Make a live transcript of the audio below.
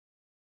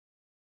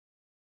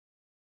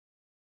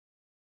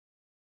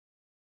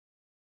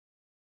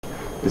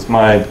It's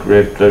my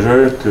great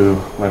pleasure to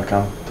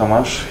welcome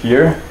Tomasz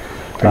here.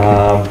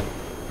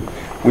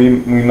 We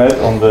met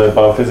on the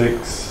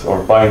biophysics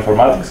or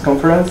bioinformatics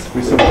conference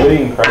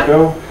recently in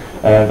Krakow,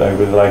 and I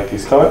really like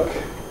his talk.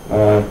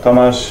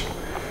 Tomasz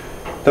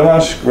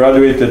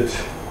graduated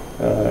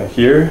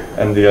here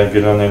at the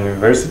Jagiellonian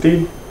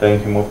University. Then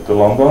he moved to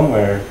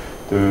London,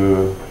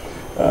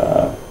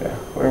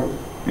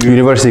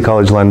 University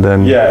College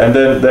London. Yeah, and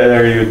then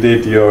there you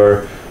did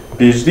your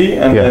PhD,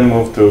 and then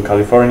moved to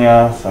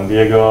California, San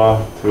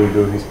Diego to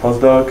do his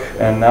postdoc,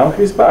 and now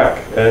he's back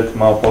at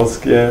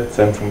Małopolskie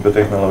Centrum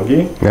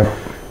Biotechnology. Yeah.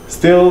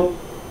 Still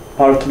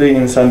partly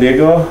in San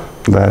Diego,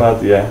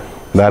 but yeah.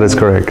 That is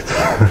correct.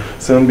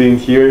 Soon being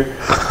here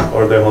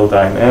or the whole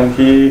time, and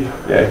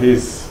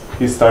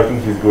he's starting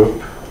his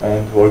group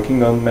and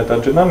working on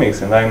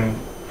metagenomics, and I'm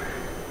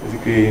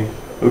basically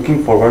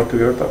looking forward to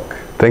your talk.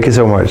 Thank you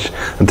so much,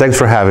 and thanks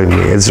for having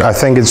me. I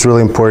think it's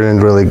really important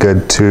and really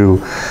good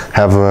to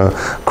have a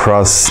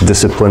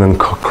cross-discipline and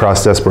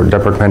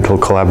cross-departmental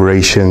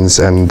collaborations,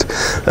 and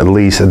at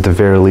the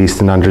very least,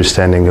 an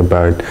understanding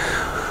about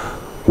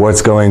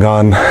what's going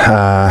on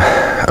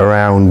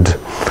around.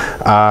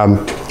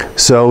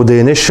 So the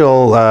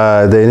initial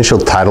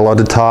title of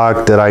the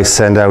talk that I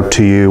sent out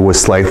to you was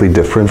slightly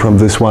different from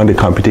this one, the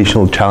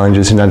computational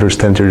challenges in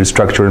understanding the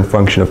structure and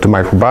function of the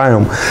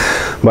microbiome.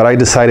 But I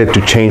decided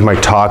to change my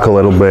talk a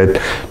little bit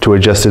to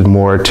adjust it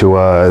more to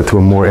a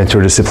more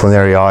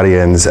interdisciplinary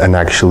audience and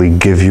actually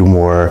give you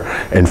more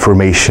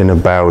information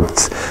about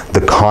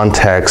the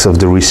context of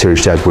the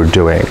research that we're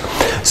doing.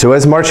 So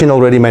as Marcin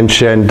already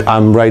mentioned,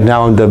 I'm right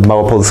now in the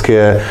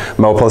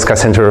Małopolska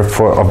Center of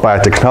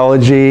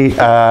Biotechnology.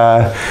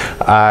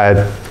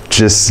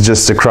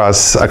 Just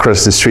across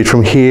the street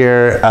from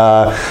here,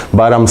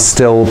 but I'm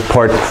still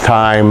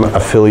part-time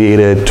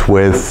affiliated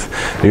with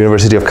the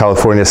University of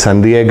California,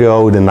 San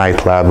Diego, the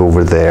night lab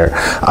over there.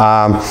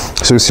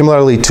 So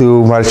similarly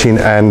to Marcin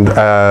and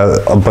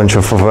a bunch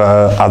of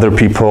other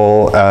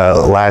people,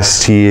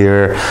 last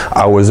year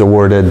I was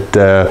awarded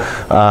the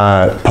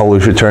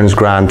Polish Returns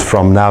Grant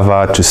from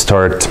NAWA to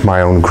start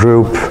my own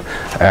group,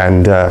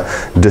 and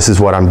this is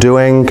what I'm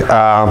doing.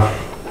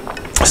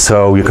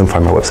 So you can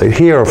find my website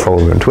here or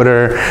follow me on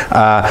Twitter.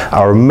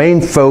 Our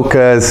main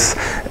focus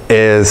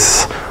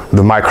is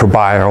the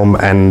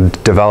microbiome and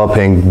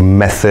developing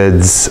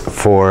methods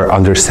for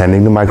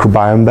understanding the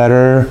microbiome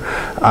better,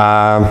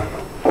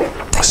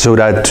 so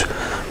that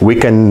we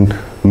can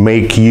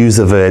make use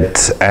of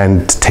it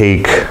and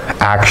take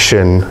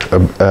action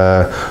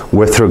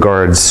with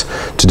regards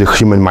to the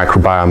human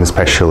microbiome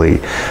especially.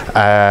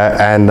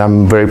 And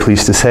I'm very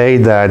pleased to say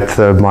that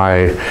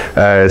my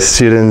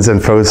students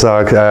and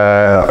postdoc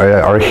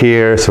are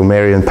here, so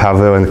Mary and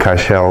Paweł and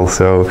Kasiel,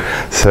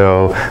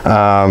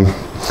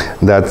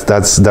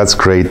 that's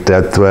great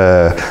that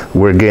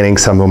we're gaining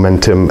some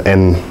momentum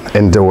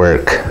in the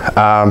work.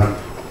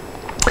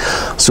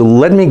 So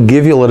let me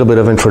give you a little bit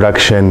of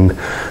introduction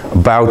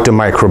about the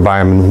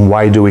microbiome and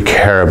why do we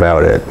care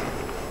about it.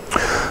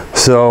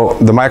 So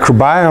the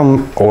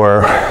microbiome,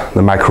 or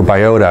the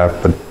microbiota,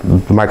 but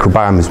the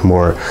microbiome is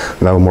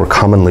now a more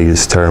commonly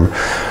used term,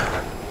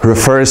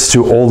 refers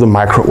to all the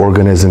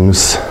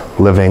microorganisms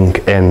living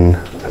in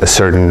a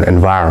certain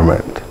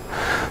environment.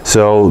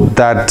 So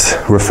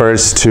that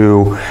refers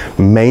to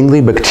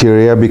mainly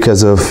bacteria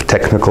because of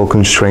technical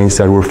constraints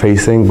that we're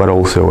facing, but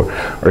also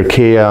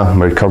archaea,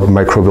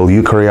 microbial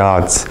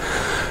eukaryotes,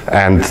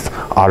 and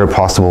other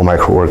possible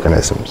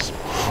microorganisms.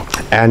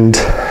 And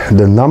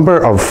the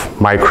number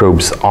of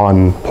microbes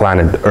on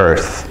planet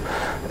Earth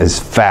is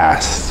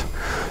vast.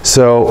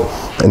 So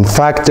in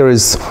fact, there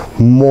is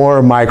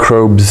more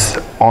microbes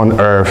on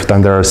Earth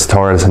than there are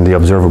stars in the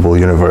observable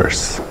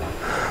universe.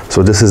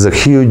 So this is a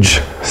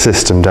huge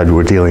system that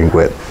we're dealing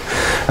with.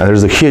 And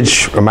there's a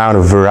huge amount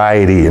of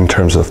variety in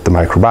terms of the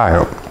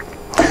microbiome.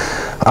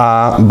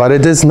 But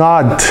it is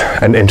not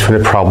an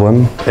infinite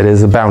problem, it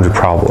is a boundary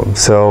problem.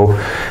 So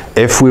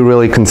if we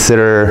really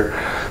consider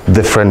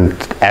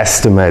different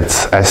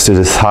estimates as to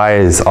the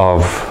size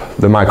of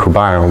the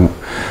microbiome,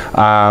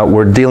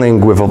 we're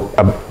dealing with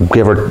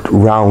give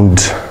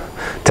around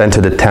 10 to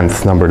the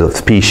 10th number of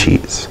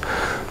species.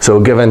 So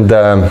given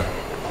the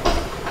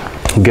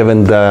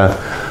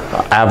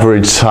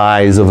average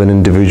size of an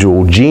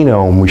individual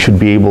genome, we should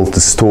be able to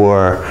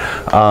store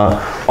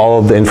all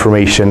of the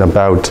information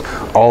about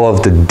all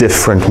of the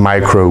different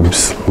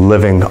microbes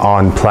living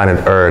on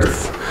planet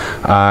Earth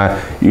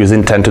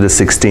using 10 to the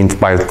 16th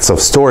bytes of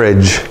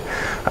storage.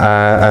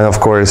 And of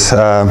course,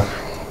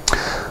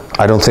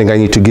 I don't think I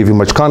need to give you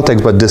much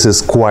context, but this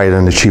is quite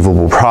an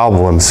achievable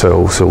problem.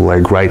 So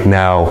like right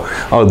now,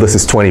 this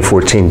is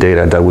 2014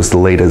 data, that was the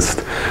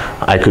latest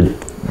I could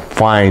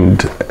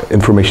find,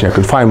 information I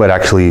could find, but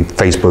actually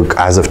Facebook,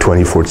 as of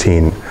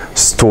 2014,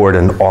 stored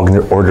an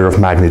order of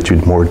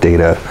magnitude more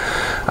data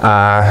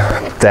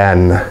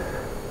than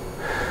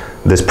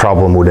this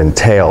problem would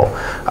entail.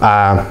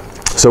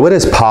 So it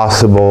is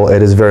possible,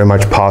 it is very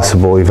much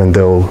possible, even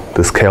though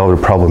the scale of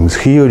the problem is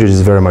huge, it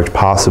is very much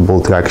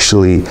possible to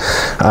actually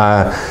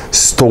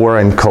store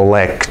and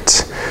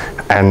collect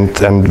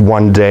and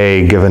one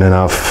day, given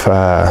enough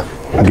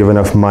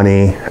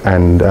money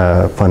and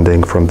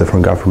funding from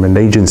different government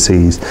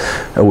agencies,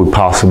 it would be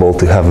possible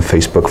to have a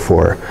Facebook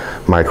for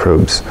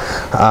microbes.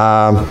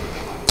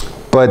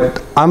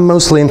 But I'm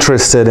mostly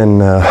interested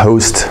in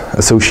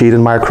host-associated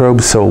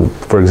microbes, so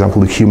for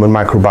example the human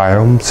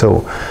microbiome,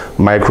 so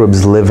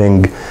microbes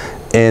living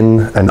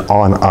in and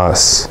on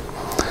us.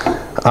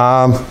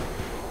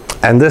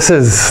 And this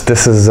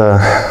is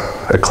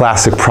a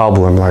classic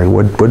problem. Like,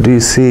 what do you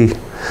see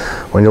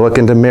when you look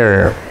in the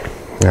mirror?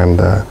 And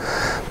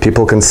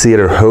people can see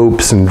their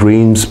hopes and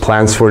dreams,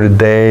 plans for the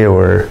day,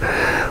 or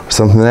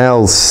something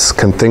else,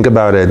 can think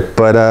about it.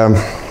 But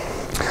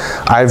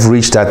I've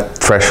reached that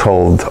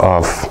threshold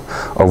of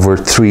over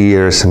 3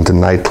 years in the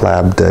night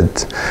lab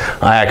that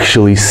I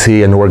actually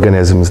see an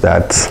organism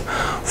that's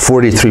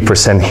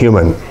 43%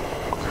 human.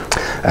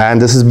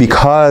 And this is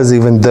because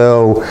even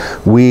though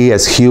we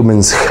as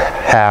humans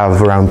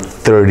have around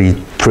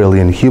 30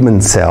 trillion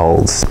human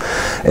cells,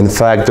 in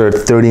fact there are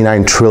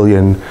 39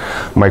 trillion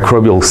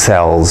microbial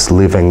cells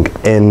living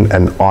in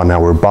and on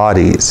our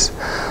bodies.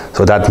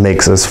 So that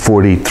makes us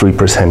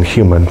 43%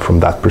 human from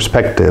that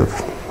perspective.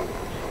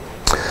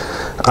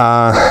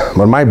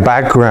 But my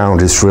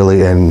background is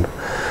really in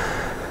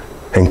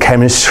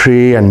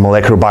chemistry and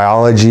molecular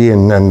biology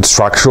and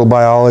structural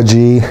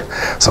biology.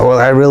 So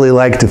I really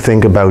like to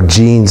think about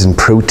genes and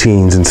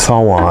proteins and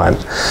so on.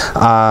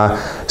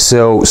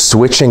 So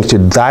switching to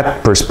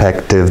that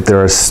perspective,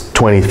 there's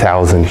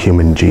 20,000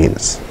 human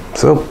genes.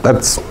 So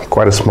that's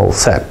quite a small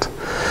set.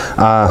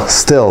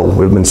 Still,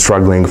 we've been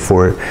struggling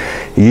for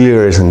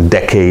years and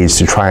decades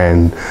to try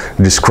and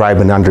describe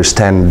and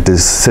understand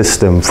this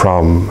system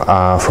from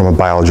a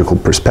biological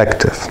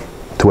perspective.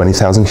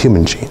 20,000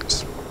 human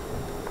genes.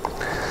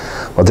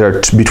 Well, there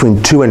are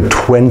between 2 and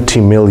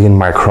 20 million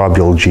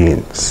microbial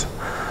genes.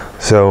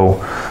 So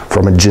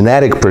from a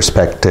genetic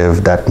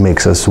perspective, that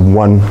makes us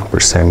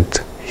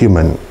 1%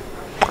 human.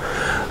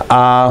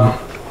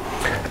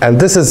 And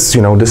this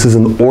is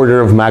an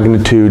order of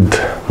magnitude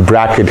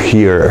bracket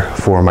here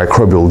for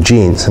microbial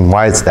genes. And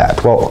why is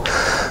that? Well,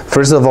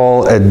 first of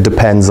all, it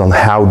depends on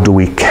how do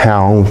we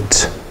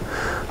count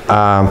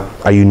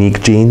a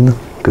unique gene,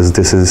 because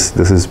this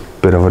is a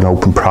bit of an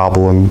open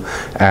problem,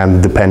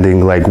 and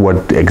depending like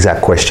what the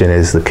exact question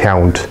is, the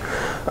count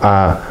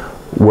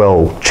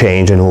will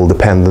change and will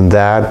depend on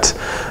that.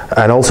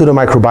 And also the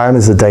microbiome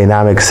is a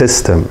dynamic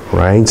system,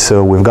 right?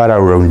 So we've got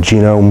our own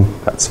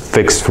genome that's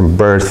fixed from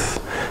birth.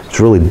 It's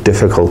really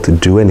difficult to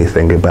do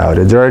anything about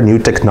it. There are new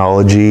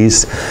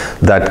technologies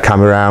that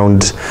come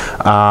around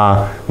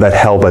that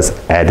help us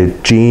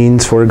edit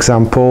genes, for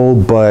example,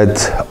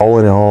 but all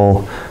in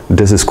all,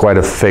 this is quite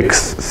a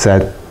fixed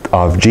set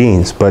of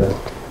genes. But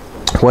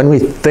when we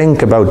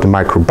think about the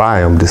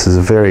microbiome, this is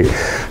a very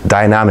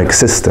dynamic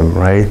system,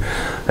 right?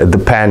 It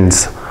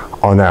depends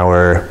on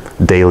our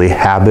daily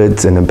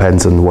habits, and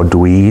depends on what do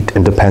we eat,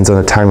 and depends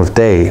on the time of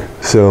day.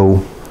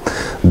 So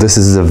this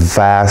is a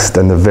vast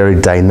and a very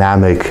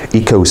dynamic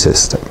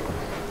ecosystem,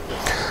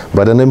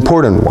 but an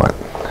important one.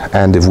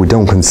 And if we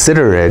don't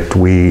consider it,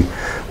 we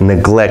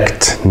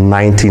neglect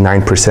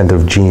 99%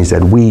 of genes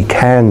that we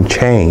can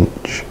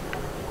change.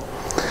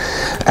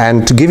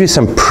 And to give you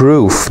some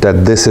proof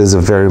that this is a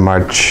very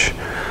much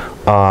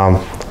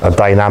a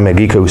dynamic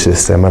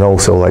ecosystem, and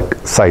also like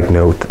side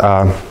note,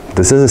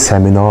 this is a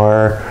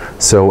seminar,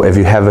 so if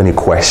you have any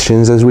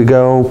questions as we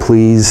go,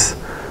 please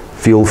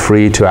feel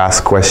free to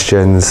ask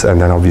questions,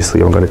 and then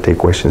obviously I'm going to take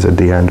questions at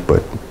the end.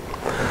 But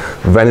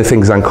if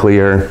anything's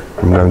unclear,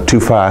 I'm going too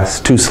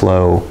fast, too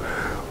slow,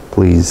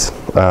 please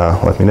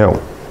let me know.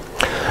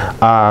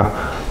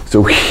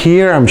 So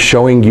here I'm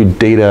showing you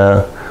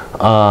data,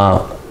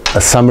 a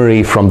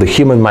summary from the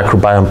Human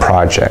Microbiome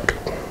Project.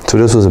 So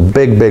this was a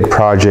big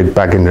project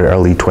back in the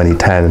early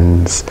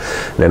 2010s.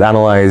 And it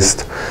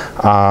analyzed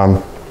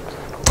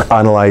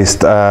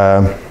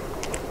a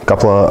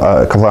couple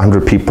of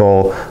hundred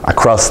people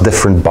across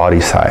different body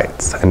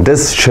sites. And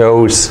this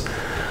shows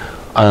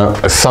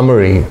a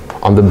summary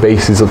on the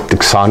basis of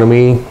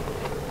taxonomy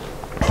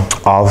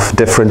of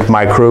different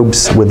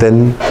microbes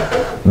within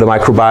the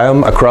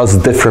microbiome across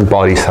different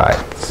body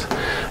sites.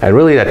 And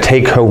really the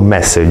take-home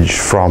message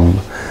from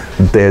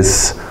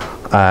this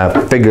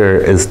figure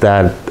is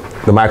that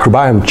the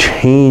microbiome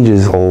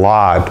changes a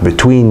lot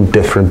between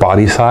different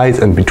body sites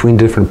and between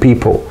different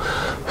people.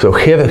 So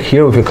here if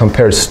you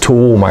compare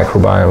stool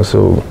microbiome,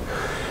 so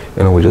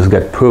we just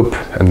get poop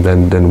and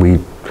then we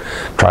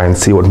try and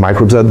see what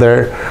microbes are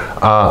there.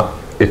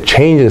 It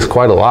changes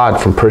quite a lot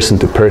from person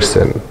to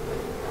person,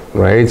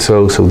 right?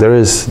 So there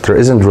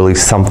isn't really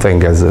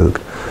something as a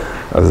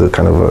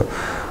kind of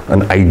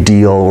an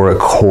ideal or a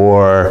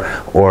core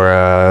or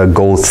a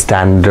gold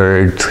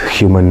standard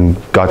human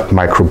gut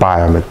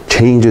microbiome. It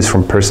changes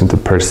from person to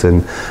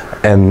person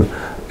and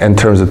in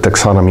terms of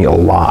taxonomy a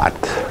lot.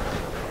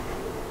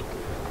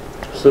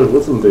 So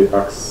what's on the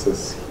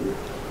axis here?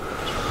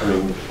 I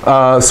mean,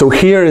 so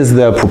here is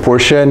the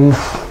proportion,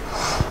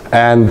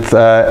 and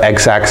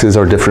x-axis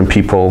are different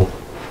people,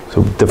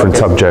 so different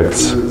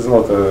subjects. It's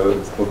not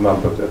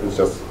number, it's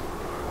just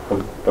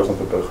From person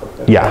to person.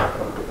 Yeah,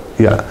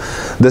 yeah.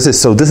 This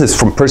is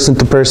from person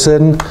to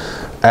person,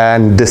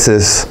 and this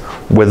is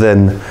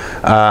within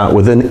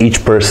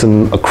each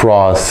person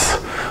across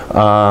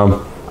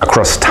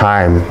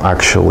time,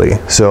 actually.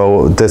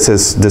 So this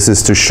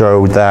is to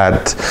show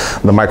that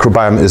the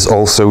microbiome is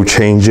also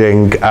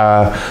changing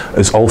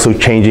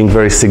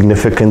very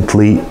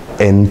significantly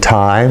in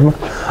time.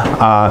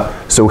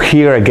 So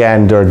here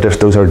again,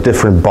 those are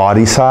different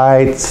body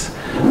sites,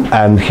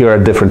 and here are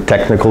different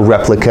technical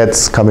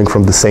replicates coming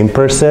from the same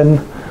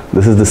person.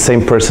 This is the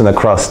same person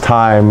across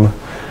time,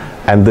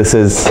 and this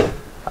is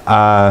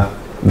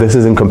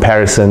in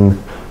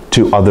comparison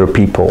to other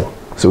people.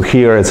 So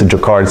here it's a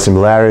Jacquard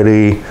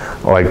similarity.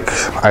 Like,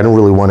 I don't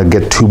really want to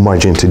get too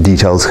much into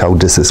details how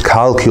this is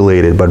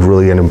calculated, but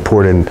really an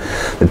important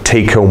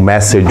take-home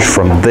message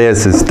from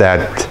this is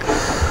that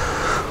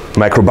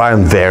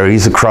microbiome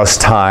varies across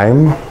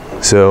time.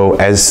 So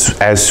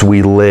as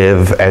we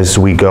live, as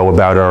we go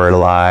about our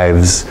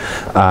lives,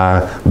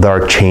 there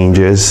are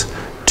changes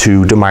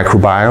to the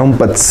microbiome,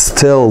 but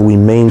still we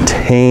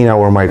maintain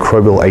our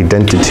microbial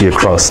identity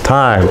across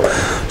time.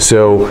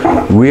 So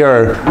we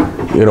are,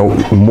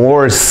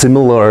 more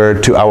similar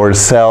to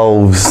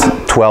ourselves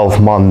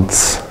 12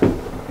 months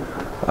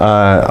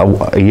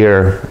a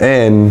year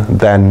in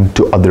than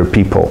to other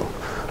people.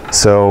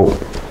 So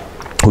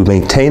we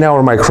maintain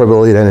our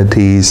microbial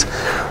identities,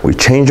 we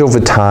change over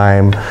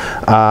time,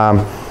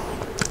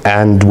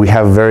 and we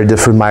have very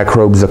different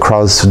microbes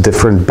across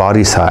different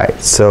body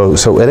sites. So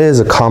it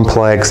is a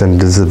complex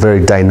and it's a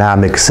very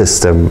dynamic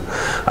system.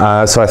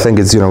 So I think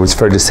it's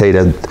fair to say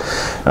that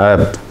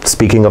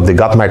speaking of the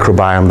gut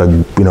microbiome, that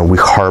we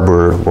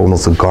harbor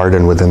almost a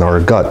garden within our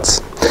guts.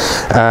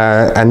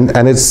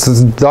 And it's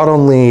not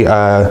only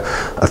a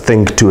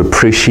thing to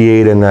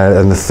appreciate and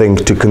a thing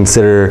to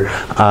consider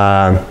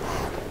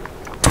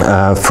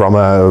from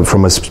a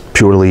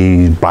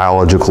purely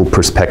biological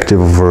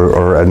perspective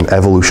or an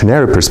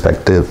evolutionary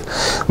perspective,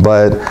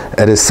 but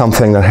it is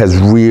something that has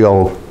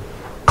real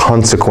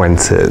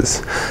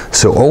consequences.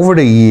 So over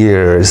the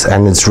years,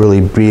 and it's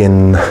really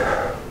been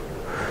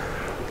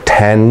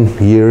 10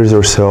 years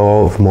or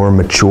so of more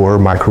mature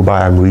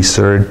microbiome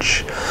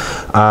research,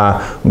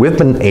 we've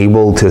been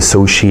able to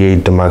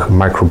associate the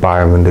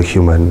microbiome in the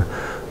human,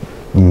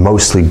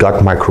 mostly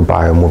gut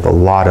microbiome, with a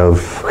lot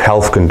of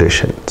health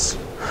conditions.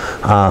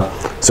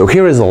 So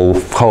here is a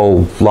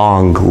whole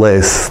long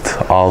list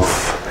of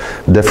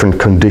different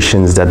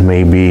conditions that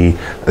may be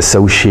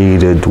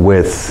associated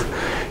with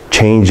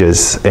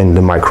changes in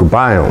the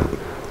microbiome.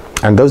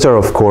 And those are,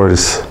 of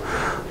course,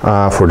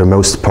 for the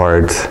most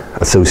part,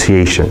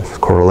 associations,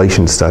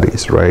 correlation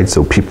studies, right?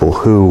 So people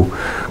who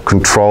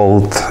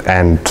controlled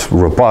and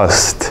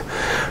robust,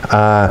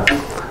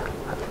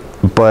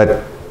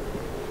 but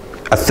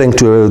I think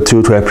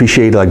to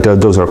appreciate, like,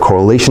 those are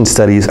correlation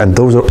studies, and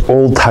those are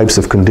all types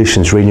of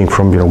conditions ranging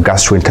from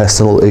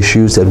gastrointestinal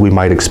issues that we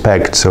might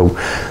expect, so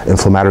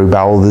inflammatory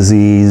bowel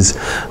disease,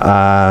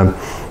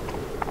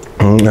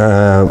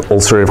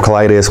 ulcerative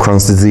colitis,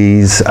 Crohn's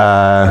disease,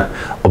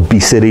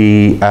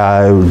 obesity,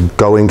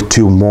 going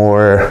to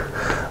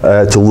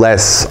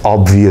less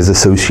obvious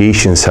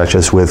associations, such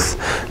as with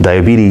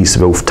diabetes,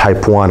 both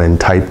type 1 and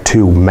type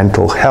 2,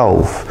 mental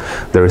health.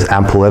 There is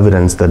ample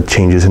evidence that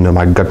changes in the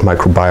gut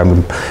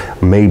microbiome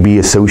may be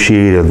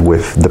associated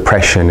with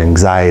depression,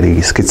 anxiety,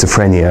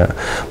 schizophrenia,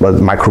 but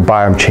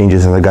microbiome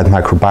changes in the gut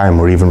microbiome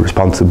are even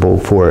responsible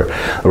for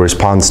a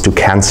response to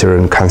cancer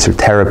and cancer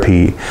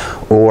therapy,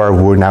 or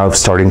we're now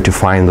starting to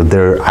find that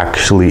there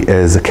actually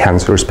is a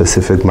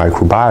cancer-specific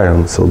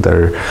microbiome, so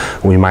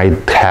we might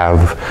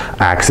have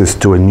access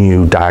to a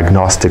new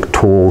diagnostic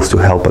tools to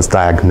help us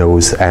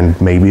diagnose and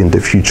maybe in the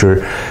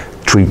future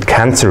treat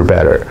cancer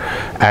better.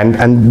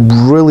 And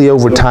really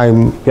over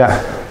time,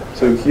 yeah.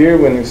 So here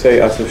when you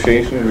say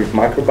association with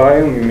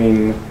microbiome, you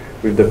mean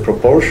with the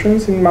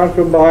proportions in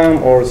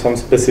microbiome or some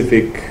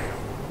specific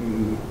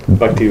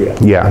bacteria?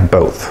 Yeah,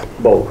 both.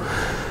 Both.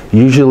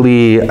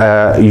 Usually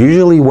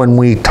when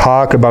we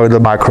talk about the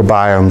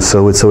microbiome,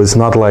 so it's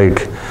not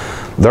like,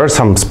 there are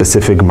some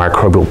specific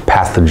microbial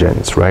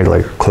pathogens, right?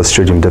 Like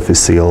Clostridium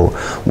difficile.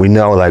 We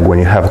know, like, when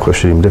you have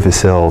Clostridium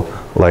difficile,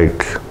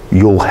 like,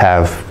 you'll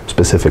have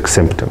specific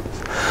symptoms.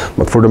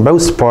 But for the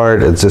most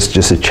part, it's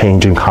just a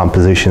change in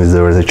compositions.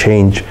 There is a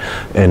change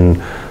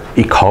in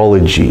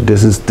ecology.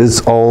 This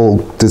whole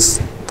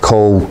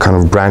kind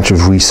of branch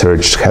of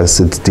research has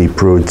its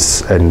deep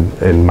roots in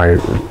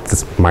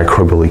this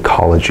microbial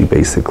ecology,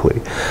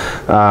 basically.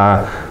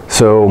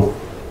 So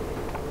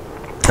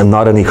I'm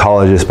not an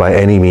ecologist by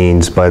any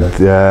means, but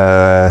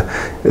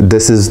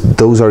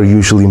those are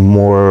usually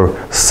more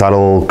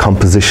subtle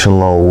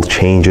compositional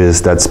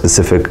changes that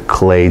specific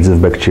clades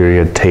of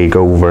bacteria take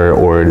over,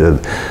 or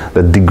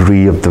the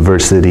degree of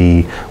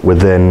diversity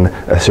within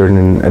a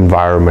certain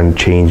environment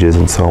changes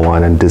and so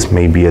on, and this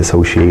may be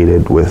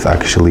associated with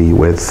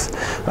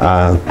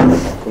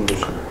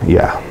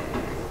yeah.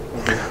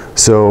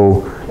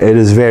 So it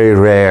is very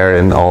rare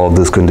in all of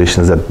those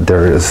conditions that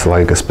there is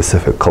like a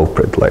specific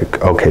culprit,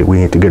 like, okay, we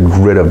need to get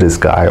rid of this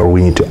guy, or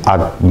we need to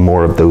add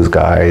more of those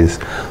guys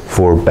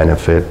for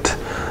benefit,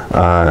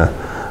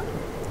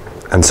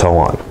 and so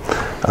on.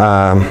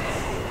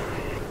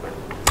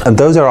 And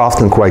those are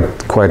often quite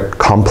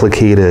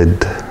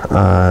complicated,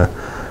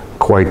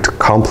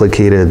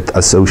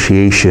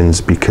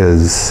 associations,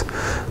 because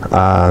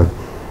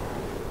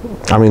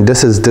I mean,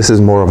 this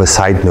is more of a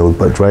side note,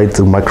 but right,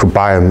 the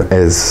microbiome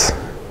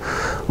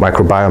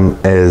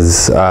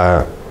is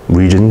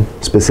region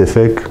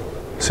specific.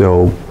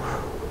 So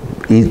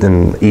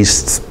in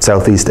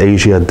Southeast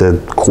Asia, the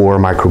core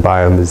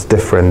microbiome is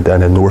different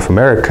than in North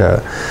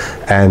America,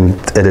 and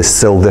it is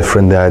still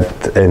different than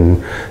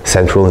in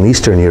Central and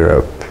Eastern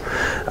Europe.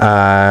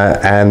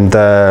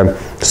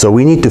 So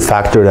we need to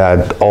factor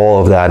all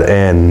of that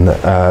in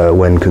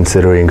when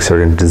considering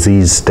certain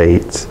disease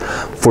states.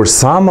 For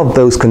some of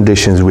those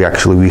conditions, we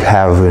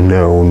have a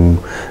known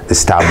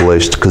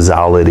established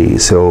causality.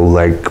 So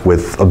like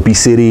with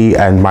obesity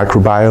and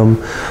microbiome,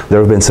 there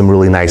have been some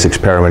really nice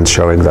experiments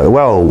showing that,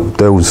 well,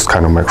 those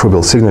kind of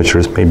microbial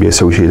signatures may be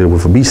associated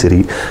with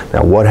obesity.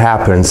 Now, what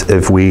happens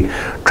if we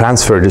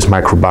transfer this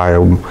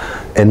microbiome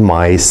in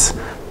mice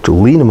to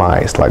lean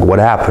mice? Like, what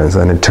happens?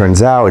 And it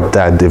turns out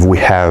that if we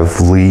have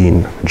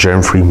lean,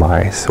 germ-free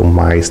mice, or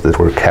mice that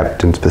were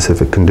kept in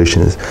specific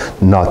conditions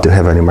not to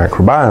have any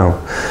microbiome,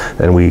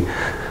 then we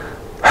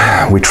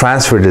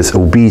transfer this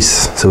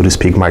obese, so to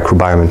speak,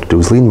 microbiome into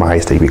those lean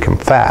mice, they become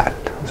fat.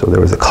 So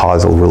there is a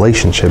causal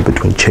relationship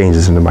between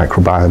changes in the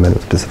microbiome and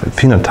a specific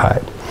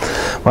phenotype.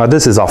 Well,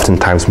 this is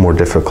oftentimes more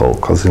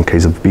difficult, because in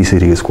case of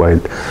obesity, it's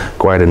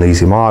quite an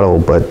easy model.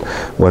 But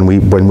when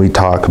we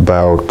talk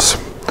about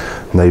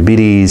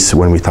diabetes,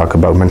 when we talk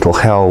about mental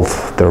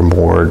health, there are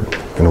more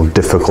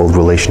difficult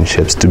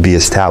relationships to be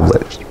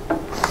established.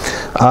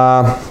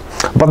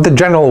 But the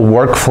general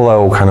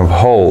workflow kind of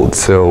holds.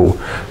 So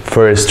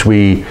first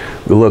we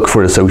look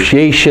for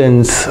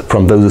associations.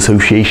 From those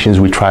associations,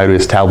 we try to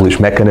establish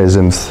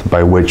mechanisms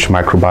by which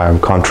microbiome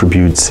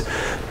contributes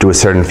to a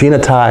certain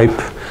phenotype.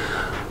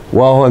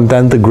 Well, and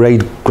then the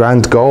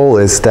grand goal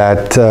is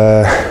that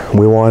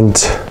we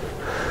want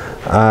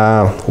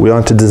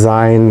to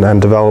design and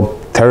develop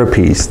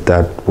therapies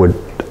that would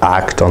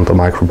act on the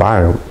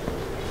microbiome.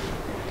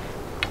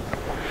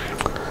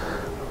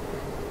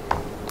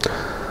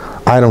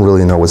 I don't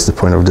really know what's the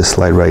point of this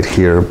slide right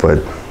here,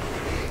 but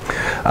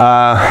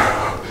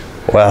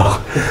well,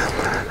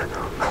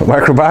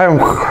 microbiome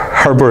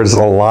harbors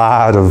a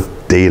lot of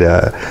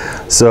data.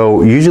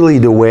 So usually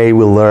the way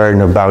we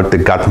learn about the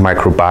gut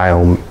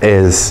microbiome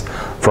is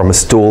from a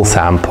stool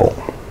sample,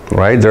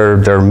 right?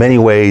 There are many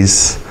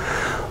ways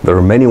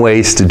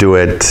to do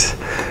it.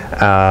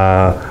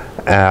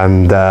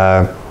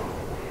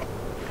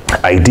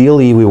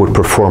 Ideally, we would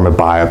perform a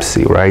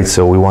biopsy, right?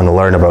 So we want to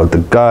learn about the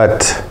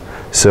gut.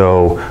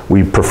 So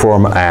we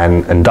perform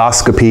an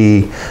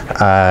endoscopy,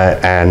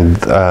 and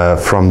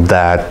from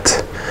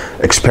that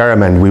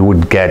experiment, we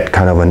would get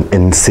kind of an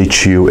in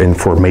situ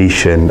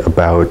information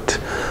about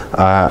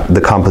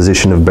the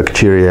composition of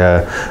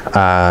bacteria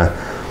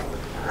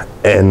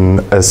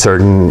in a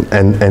certain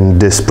and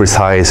this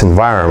precise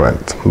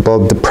environment.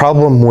 But the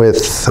problem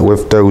with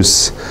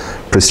those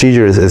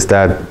procedures is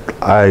that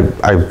I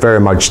very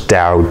much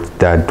doubt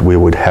that we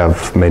would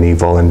have many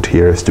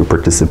volunteers to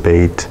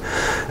participate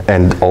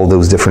in all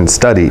those different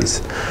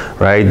studies,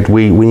 right?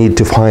 We need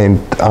to find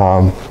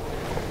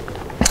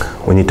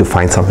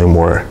something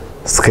more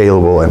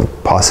scalable and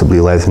possibly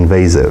less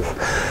invasive.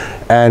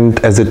 And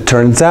as it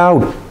turns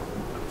out,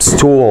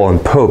 stool and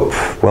poop,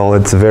 well,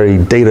 it's a very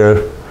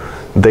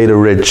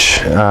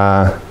data-rich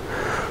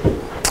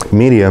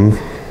medium,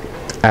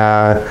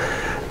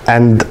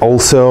 and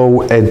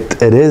also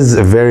it is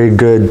a very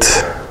good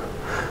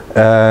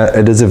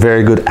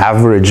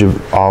average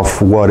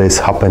of what is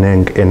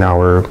happening in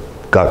our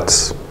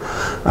guts.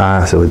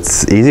 So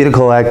it's easy to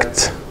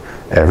collect.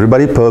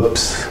 Everybody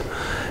poops,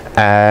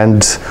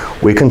 and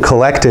we can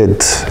collect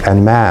it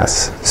en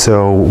masse,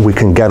 so we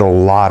can get a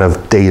lot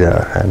of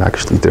data. And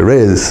actually, there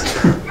is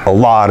a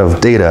lot of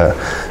data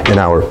in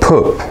our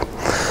poop.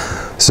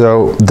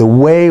 So the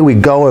way we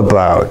go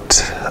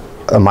about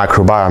a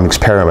microbiome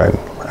experiment,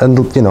 and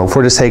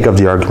for the sake of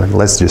the argument,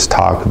 let's just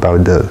talk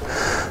about the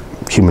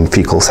human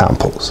fecal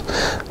samples,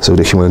 so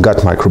the human gut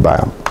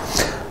microbiome,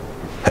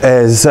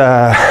 is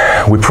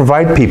we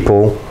provide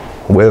people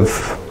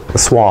with a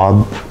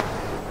swab.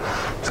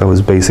 So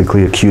it's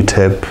basically a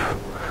Q-tip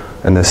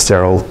and a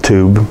sterile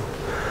tube,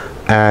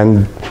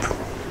 and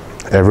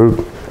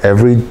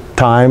every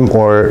time,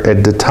 or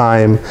at the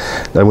time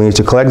that we need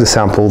to collect the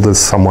sample, that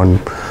someone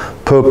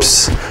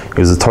poops,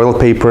 uses toilet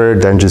paper,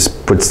 then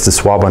just puts the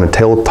swab on a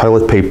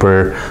toilet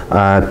paper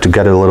to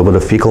get a little bit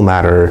of fecal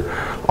matter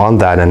on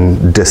that,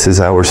 and this is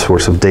our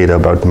source of data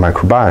about the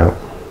microbiome.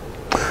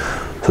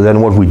 So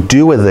then what we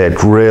do with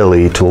it,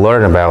 really, to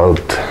learn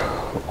about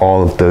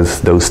all of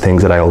those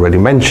things that I already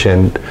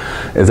mentioned,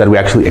 is that we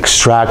actually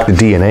extract the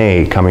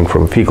DNA coming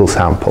from a fecal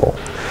sample,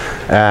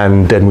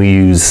 and then we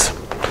use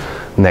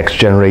next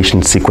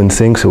generation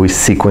sequencing. So we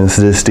sequence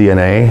this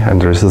DNA,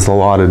 and there's just a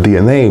lot of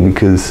DNA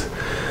because,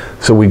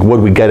 so what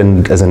we get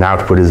as an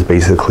output is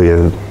basically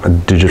a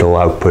digital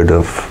output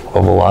of a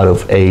lot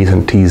of A's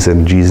and T's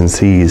and G's and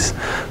C's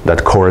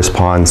that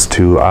corresponds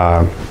to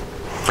a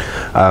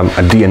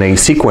DNA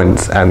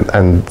sequence,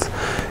 and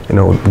you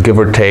know, give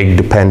or take,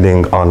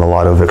 depending on a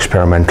lot of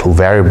experimental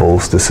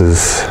variables. This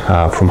is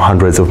from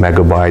hundreds of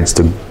megabytes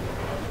to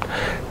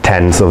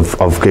tens of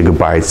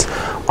gigabytes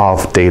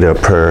of data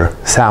per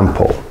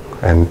sample,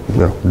 and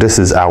you know, this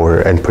is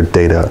our input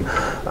data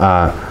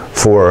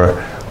for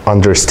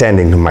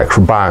understanding the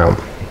microbiome.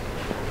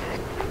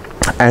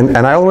 And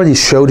I already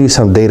showed you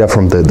some data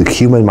from the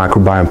Human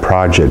Microbiome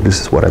Project.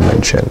 This is what I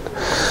mentioned.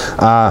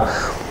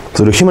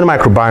 So the Human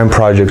Microbiome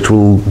Project,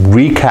 will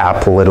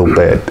recap a little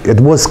bit. It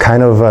was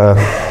kind of a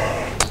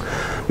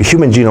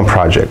Human Genome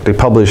Project. They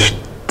published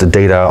the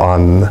data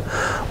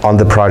on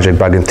the project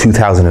back in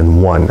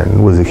 2001, and it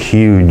was a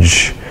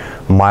huge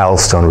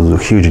milestone. It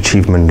was a huge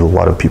achievement. A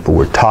lot of people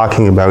were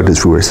talking about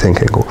this. We were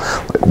thinking,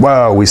 like,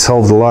 wow, we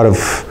solved a lot of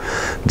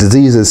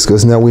diseases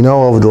because now we know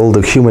all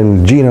the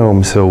human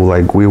genome, so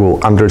like we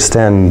will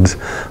understand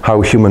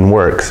how human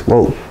works.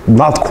 Well,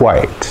 not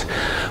quite.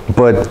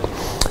 But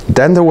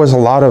then there was a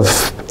lot of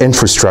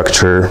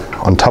infrastructure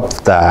on top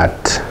of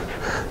that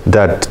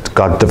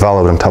got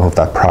developed on top of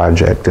that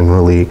project, and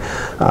really,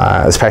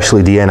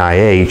 especially the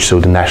NIH, so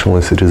the National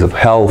Institutes of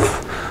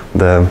Health,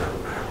 the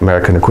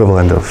American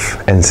equivalent of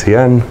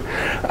NCN,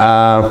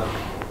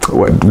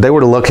 they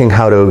were looking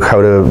how to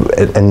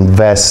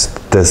invest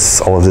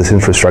all of this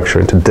infrastructure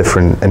into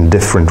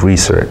different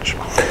research.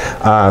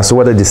 So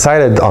what I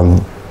decided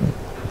on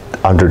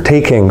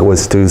undertaking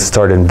was to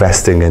start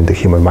investing in the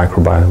human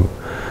microbiome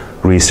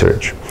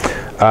research.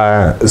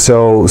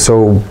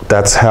 So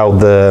that's how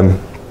the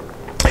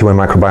Human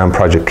Microbiome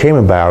Project came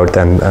about,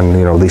 and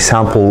you know, they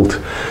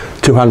sampled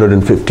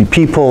 250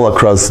 people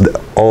across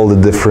all the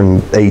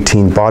different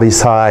 18 body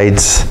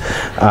sites,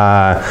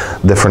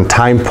 different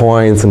time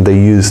points, and they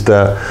used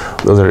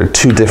those are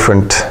two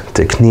different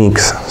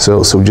techniques.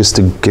 So just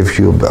to give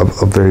you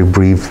a very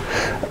brief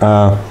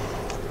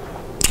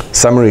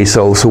summary,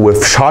 so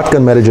with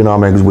shotgun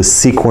metagenomics, we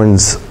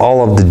sequence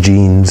all of the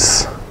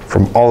genes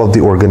from all of the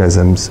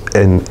organisms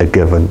in a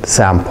given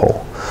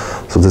sample.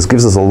 So this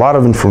gives us a lot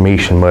of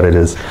information, but it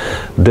is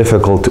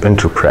difficult to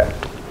interpret.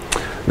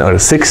 Now the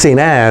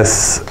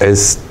 16S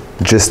is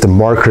just a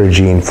marker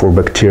gene for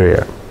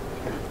bacteria.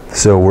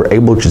 So we're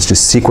able to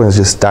just sequence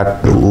just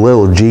that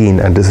little gene,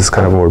 and this is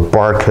kind of our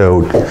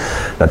barcode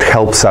that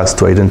helps us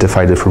to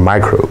identify different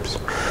microbes.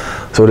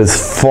 So it is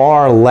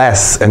far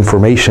less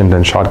information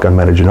than shotgun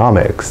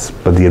metagenomics,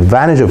 but the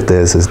advantage of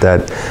this is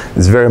that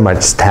it's very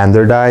much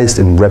standardized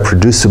and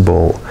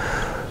reproducible,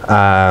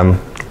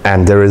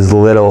 and there is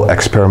little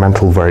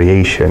experimental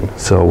variation.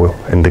 So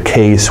in the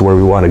case where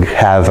we want to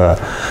have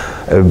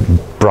a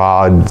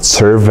broad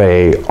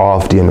survey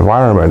of the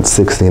environment,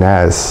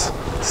 16S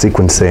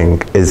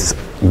sequencing is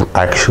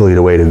actually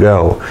the way to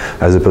go,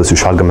 as opposed to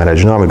shotgun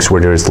metagenomics,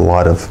 where there's a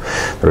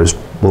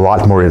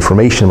lot more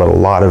information, but a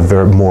lot of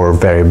more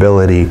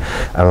variability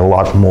and a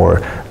lot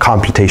more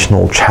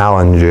computational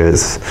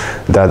challenges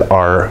that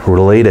are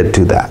related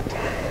to that.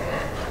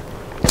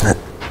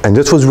 And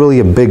this was really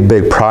a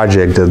big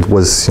project that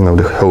was, you know,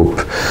 the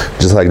hope,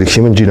 just like the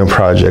Human Genome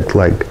Project,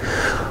 like,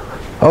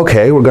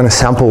 okay, we're going to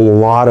sample a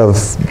lot of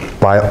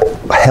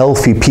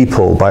healthy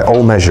people by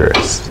all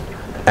measures,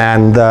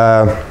 and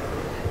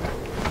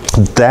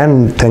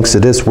then thanks to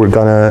this, we're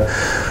gonna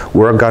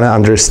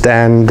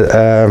understand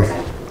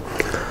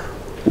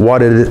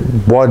what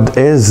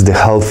is the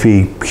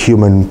healthy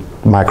human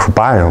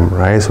microbiome,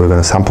 right? So we're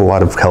going to sample a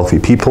lot of healthy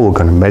people. We're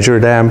going to measure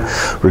them.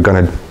 We're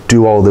going to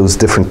do all those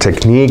different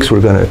techniques. We're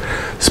going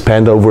to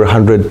spend over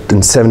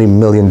 $170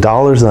 million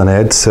on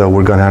it. So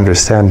we're going to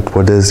understand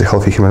what is the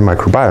healthy human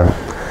microbiome.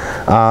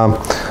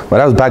 But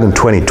that was back in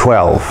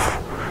 2012.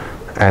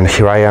 And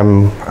here I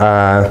am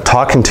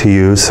talking to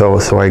you, so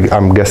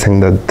I'm guessing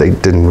that they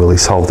didn't really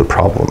solve the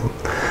problem.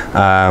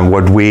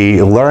 What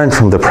we learned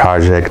from the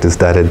project is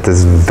that it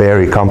is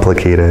very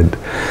complicated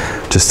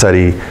to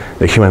study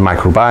the human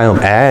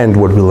microbiome, and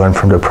what we learned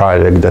from the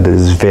project that it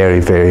is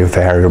very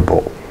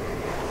variable.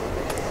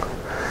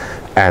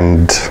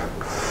 And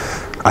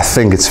I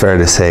think it's fair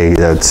to say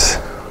that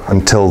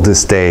until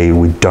this day,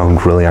 we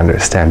don't really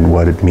understand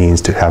what it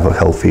means to have a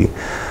healthy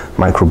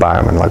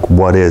microbiome, and like,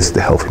 what is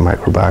the healthy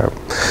microbiome?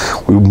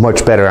 We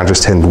much better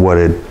understand what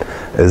it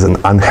is an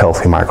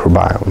unhealthy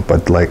microbiome,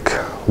 but like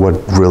what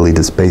really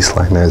this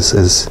baseline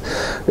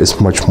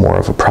is much more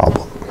of a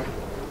problem.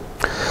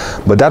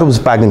 But that was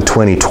back in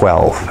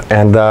 2012,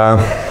 and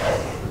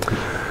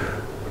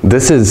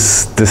this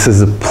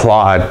is a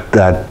plot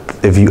that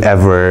if you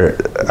ever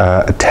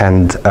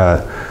attend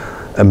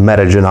a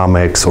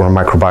metagenomics or a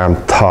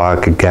microbiome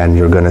talk, again,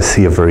 you're going to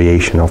see a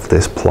variation of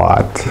this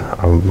plot,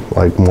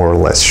 like more or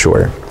less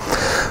sure.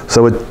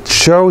 So it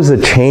shows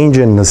a change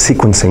in the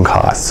sequencing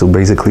cost. So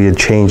basically a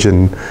change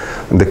in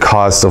the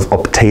cost of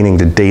obtaining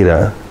the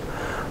data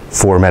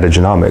for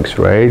metagenomics,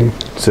 right?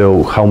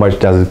 So how much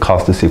does it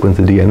cost to sequence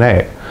the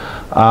DNA?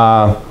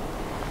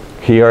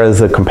 Here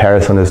is a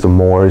comparison is the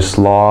Moore's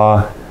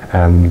law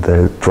and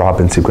the drop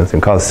in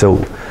sequencing cost. So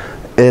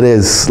it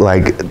is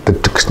like the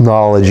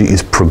technology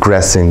is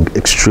progressing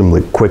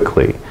extremely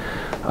quickly.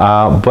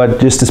 But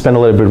just to spend a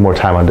little bit more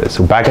time on this.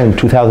 So back in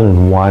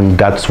 2001,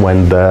 that's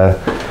when the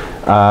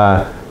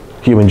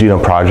Human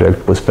Genome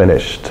Project was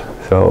finished.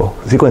 So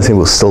sequencing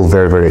was still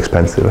very, very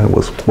expensive. It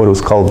was what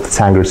was called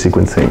Sanger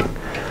sequencing.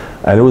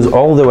 And it was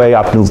all the way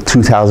up until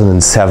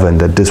 2007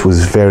 that this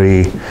was a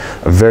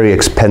very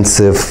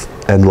expensive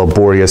and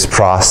laborious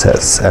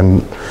process.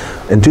 And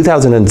in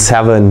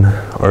 2007,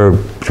 or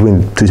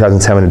between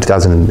 2007 and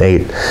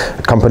 2008,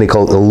 a company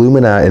called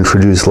Illumina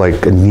introduced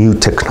like a new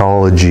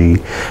technology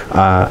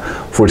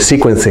for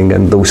sequencing,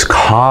 and those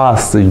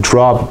costs, they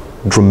dropped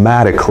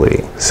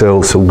dramatically.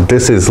 So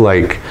this is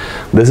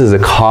a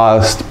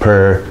cost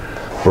per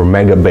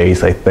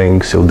megabase, I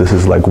think. So this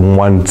is like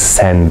 1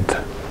 cent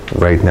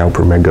right now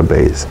per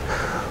megabase.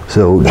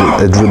 So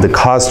the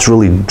cost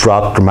really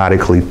dropped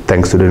dramatically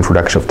thanks to the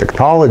introduction of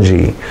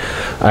technology.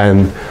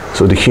 And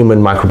so the Human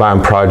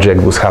Microbiome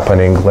Project was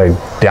happening like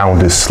down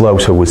this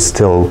slope, so it was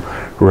still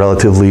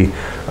relatively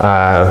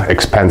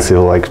expensive,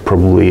 like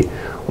probably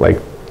like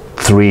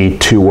 2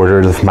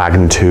 orders of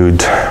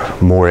magnitude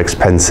more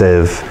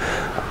expensive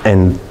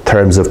in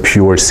terms of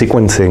pure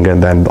sequencing,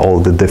 and then all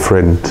the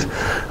different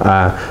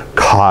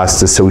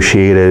costs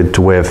associated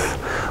with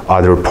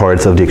other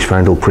parts of the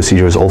experimental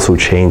procedures also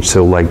changed.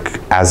 So like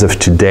as of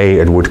today,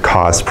 it would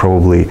cost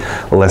probably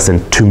less than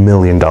 $2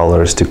 million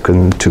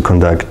to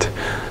conduct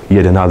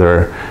yet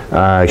another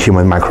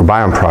human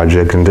microbiome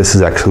project, and this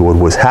is actually what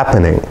was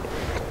happening.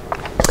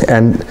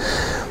 And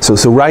so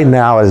right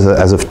now,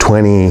 as of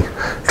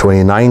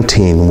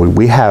 2019,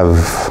 we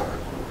have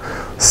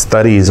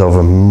studies of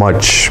a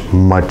much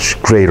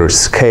greater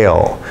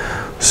scale.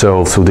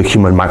 So the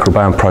Human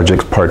Microbiome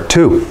Project Part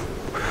 2,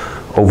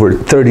 over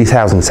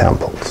 30,000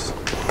 samples.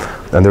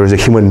 And there is a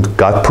human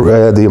gut,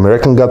 the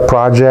American Gut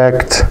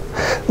Project,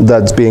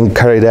 that's being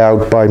carried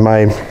out by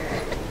my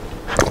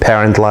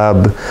parent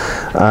lab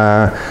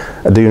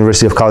at the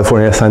University of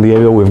California, San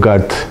Diego. We've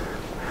got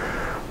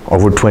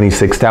over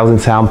 26,000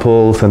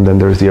 samples, and then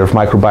there's the Earth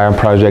Microbiome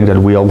Project that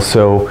we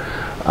also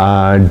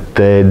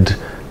did a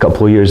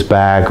couple of years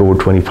back, over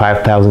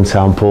 25,000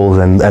 samples,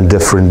 and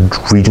different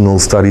regional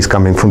studies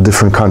coming from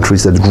different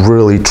countries that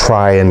really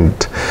try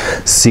and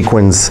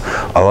sequence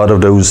a lot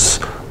of those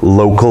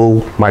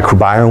local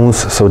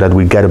microbiomes so that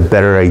we get a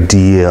better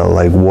idea,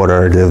 like what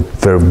is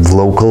the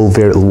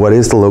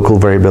local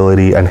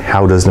variability and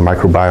how does the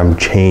microbiome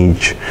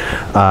change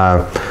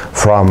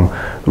from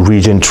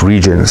region to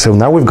region. So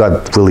now we've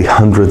got really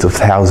hundreds of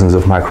thousands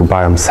of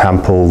microbiome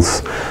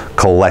samples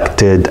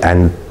collected,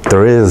 and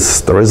there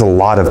is a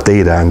lot of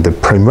data, and the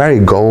primary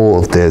goal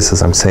of this,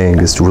 as I'm saying,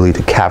 is really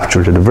to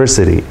capture the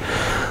diversity,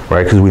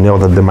 right? Because we know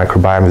that the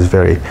microbiome is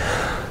very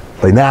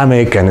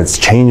dynamic and it's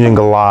changing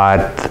a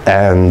lot,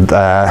 and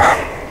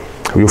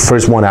we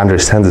first want to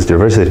understand this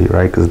diversity,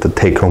 right? Because the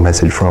take-home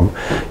message from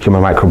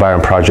Human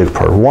Microbiome Project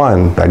Part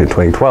 1 back in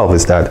 2012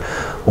 is that,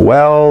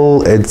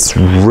 well, it's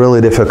really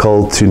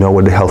difficult to know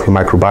what the healthy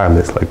microbiome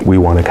is. Like, we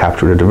want to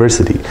capture the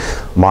diversity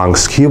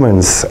amongst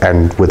humans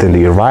and within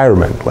the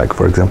environment, like,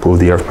 for example, with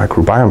the Earth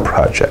Microbiome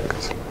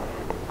Project.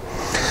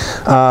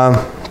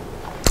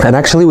 And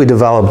actually, we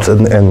developed,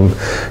 in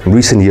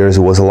recent years,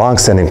 it was a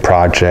long-standing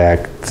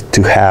project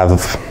to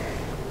have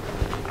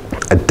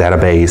a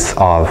database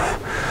of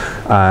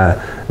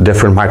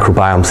different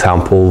microbiome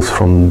samples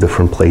from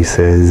different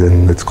places,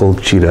 and it's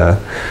called Cheetah.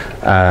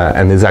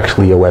 And there's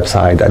actually a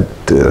website, a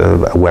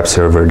web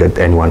server that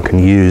anyone can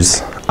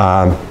use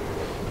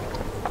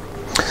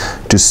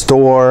to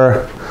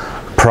store,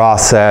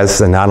 process,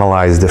 and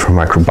analyze different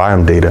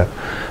microbiome data.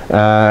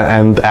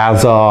 And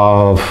as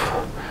of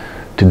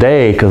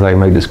today, because I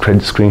made this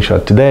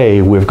screenshot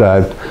today, we've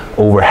got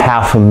over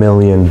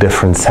 500,000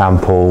 different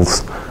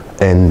samples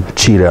in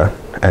Cheetah,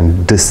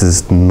 and this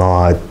is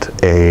not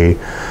a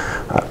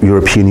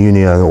European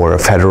Union or a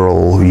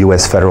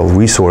US federal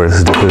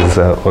resource.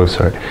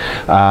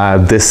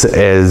 This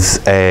is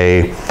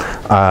a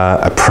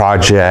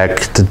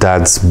project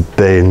that's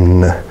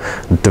been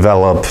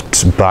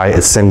developed by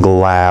a single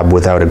lab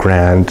without a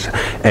grant.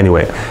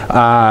 Anyway,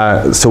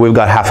 so we've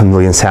got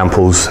 500,000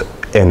 samples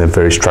in a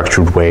very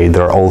structured way.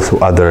 There are also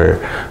other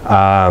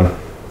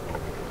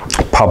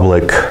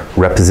public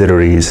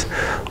repositories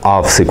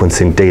of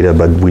sequencing data,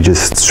 but we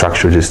just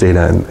structure this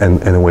data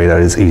in a way that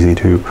is easy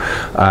to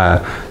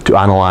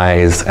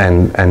analyze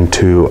and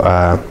to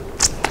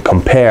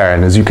compare.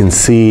 And as you can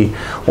see,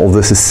 all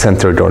this is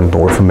centered on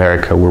North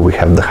America, where we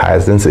have the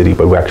highest density,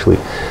 but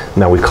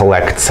now we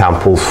collect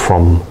samples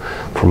from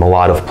a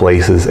lot of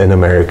places in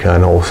America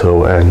and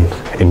also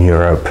in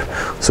Europe.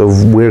 So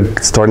we're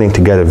starting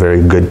to get a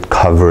very good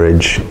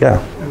coverage. Yeah.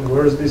 And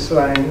where's this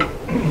line?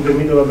 In the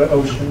middle of the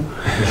ocean?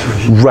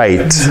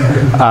 Right.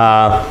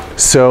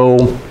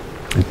 So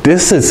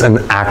This is an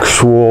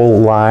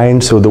actual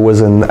line, so there was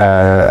an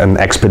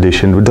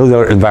expedition. Those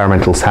are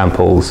environmental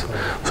samples.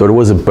 So there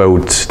was a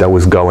boat that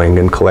was going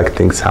and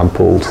collecting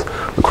samples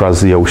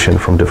across the ocean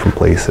from different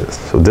places.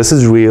 So this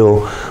is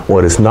real.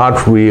 What is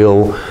not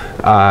real,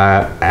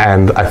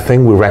 and I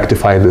think we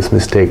rectified this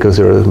mistake because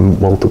there are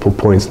multiple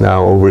points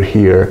now over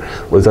here,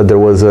 was that there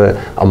was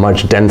a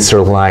much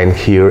denser line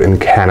here in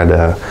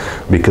Canada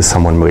because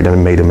someone made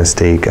a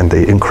mistake and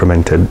they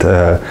incremented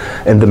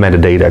in the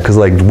metadata, because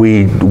like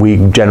we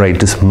generate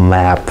this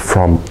map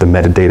from the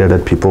metadata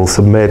that people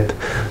submit,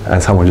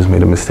 and someone just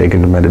made a mistake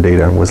in the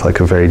metadata and was like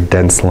a very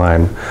dense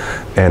line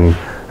in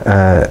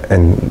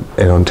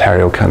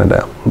Ontario,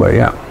 Canada. But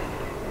yeah.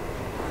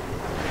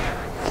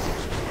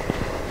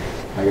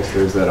 I guess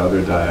there's that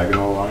other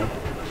diagonal line.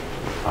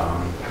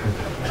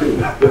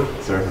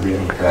 Sorry for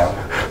reading that.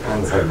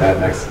 One's like that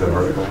next to the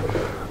vertical.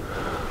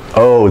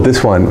 Oh,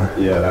 this one.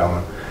 Yeah, that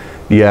one.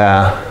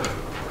 Yeah.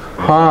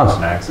 Huh. It's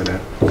an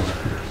accident.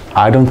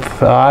 I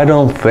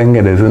don't think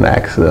it is an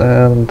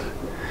accident.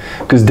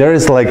 Because there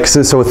is like,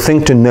 so a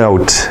thing to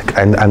note,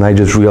 and I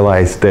just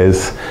realized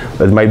this,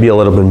 that might be a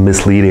little bit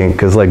misleading,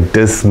 because like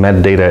this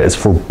metadata is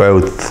for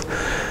both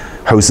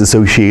host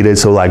associated,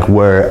 so like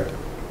where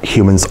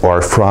humans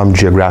are from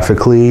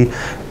geographically,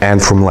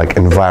 and from like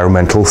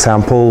environmental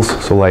samples.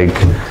 So like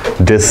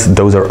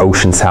those are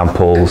ocean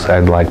samples,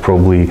 and like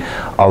probably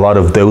a lot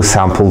of those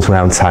samples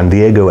around San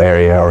Diego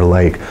area are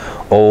like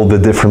all the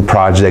different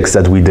projects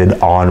that we did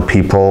on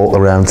people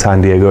around San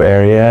Diego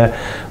area,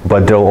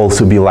 but there'll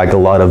also be like a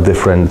lot of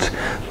different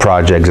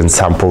projects and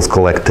samples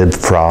collected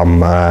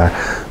from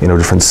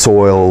different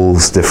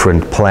soils,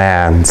 different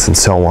plants, and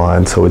so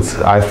on. So it's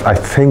I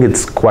think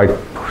it's quite,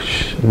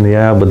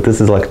 yeah, but this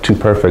is like too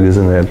perfect,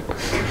 isn't it?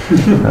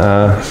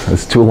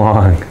 It's too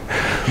long.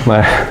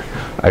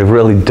 I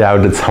really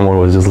doubt that someone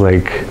was just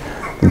like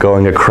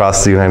going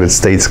across the United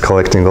States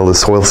collecting all the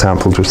soil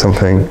samples or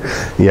something.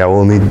 Yeah,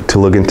 we'll need to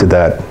look into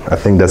that. I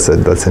think that's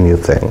a new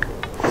thing.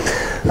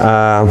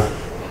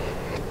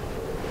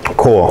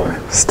 Cool.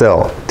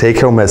 Still, take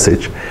home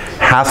message.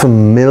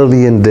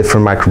 500,000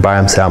 different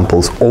microbiome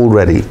samples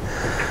already,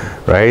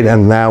 right?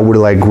 And now we're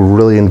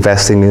really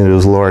investing in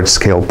those large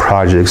scale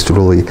projects to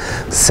really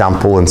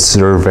sample and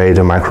survey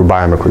the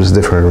microbiome across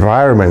different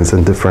environments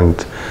and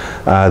different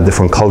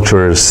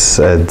cultures,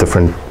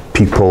 different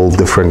people,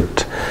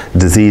 different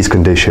disease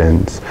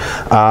conditions.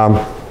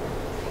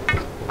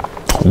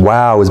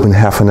 Wow, it's been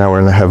half an hour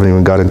and I haven't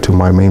even gotten to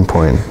my main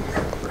point.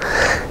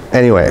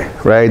 Anyway,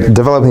 right,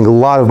 developing a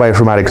lot of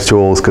bioinformatics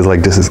tools, because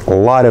like this is a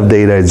lot of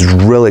data, it's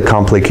really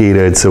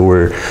complicated, so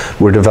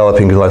we're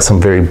developing like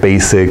some very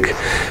basic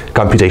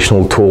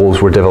computational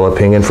tools, we're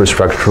developing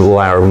infrastructure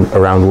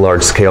around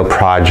large scale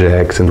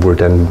projects, and we're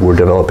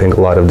developing a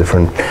lot of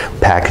different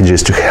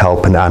packages to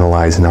help and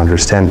analyze and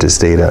understand this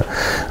data.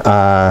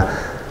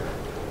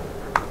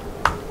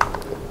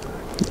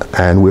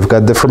 And we've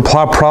got different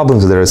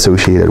problems that are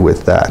associated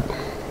with that.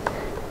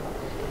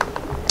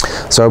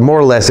 So I more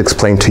or less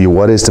explained to you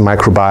what is the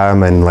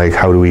microbiome and like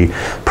how do we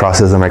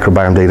process the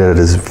microbiome data. That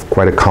is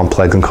quite a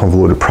complex and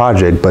convoluted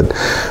project, but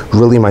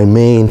really my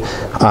main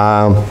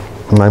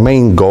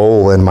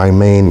goal and my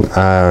main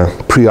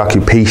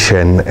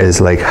preoccupation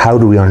is like, how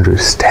do we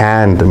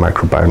understand the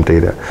microbiome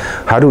data?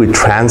 How do we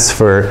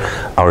transfer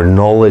our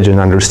knowledge and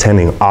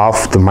understanding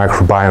of the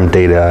microbiome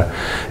data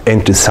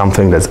into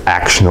something that's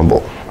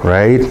actionable,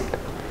 right?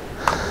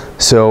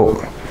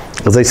 So,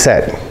 as I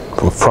said,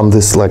 from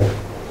this like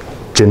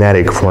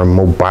genetic, from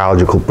a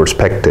biological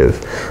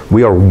perspective,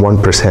 we are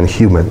 1%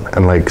 human,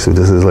 and like, so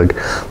this is like,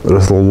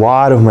 there's a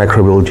lot of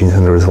microbial genes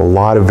and there's a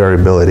lot of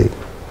variability.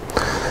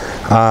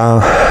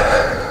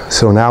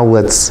 So now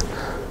let's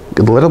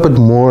get a little bit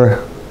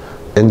more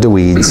in the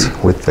weeds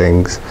with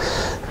things.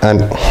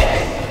 And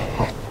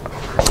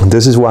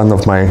this is one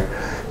of my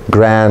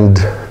grand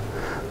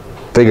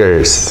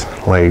figures,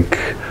 like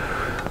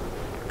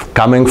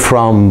coming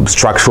from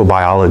structural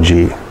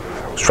biology.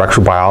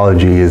 Structural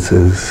biology is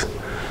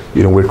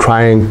we're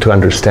trying to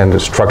understand the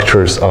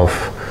structures of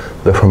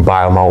different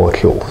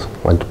biomolecules,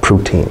 like the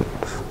proteins.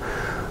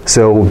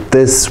 So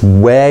this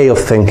way of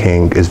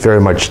thinking is very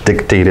much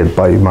dictated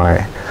by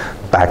my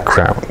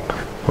background,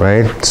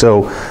 right?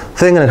 So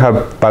thinking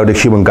about the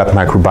human gut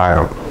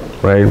microbiome,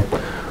 right?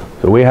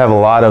 So we have a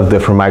lot of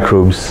different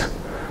microbes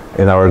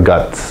in our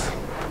guts,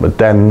 but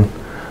then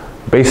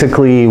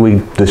basically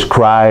we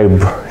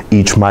describe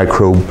each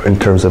microbe in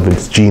terms of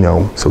its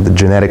genome, so the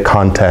genetic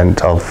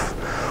content of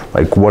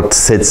like what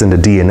sits in the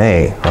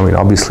DNA. I mean,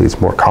 obviously it's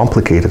more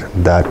complicated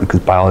than that because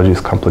biology is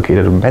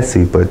complicated and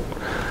messy, but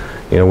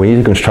we need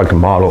to construct a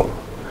model.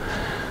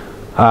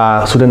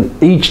 So then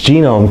each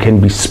genome can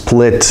be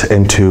split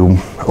into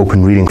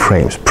open reading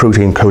frames,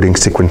 protein coding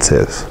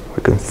sequences.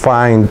 We can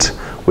find,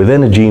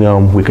 within a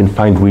genome, we can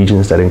find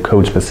regions that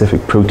encode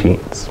specific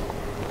proteins.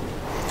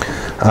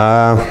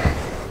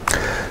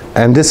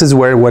 And this is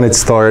when it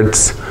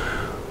starts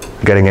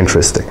getting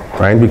interesting,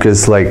 right?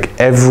 Because like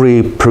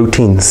every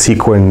protein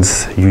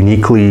sequence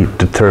uniquely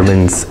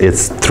determines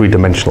its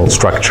three-dimensional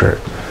structure.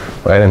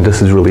 right? And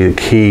this is really the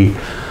key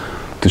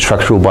to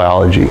structural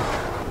biology.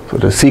 So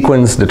the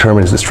sequence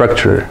determines the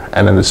structure,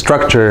 and then the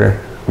structure,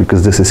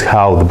 because this is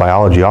how the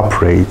biology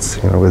operates,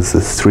 it's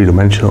this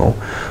three-dimensional.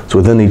 So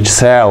within each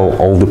cell,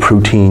 all the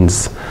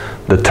proteins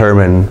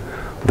determine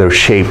their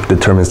shape,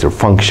 determines their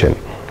function.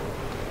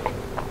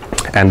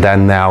 And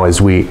then now,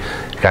 as we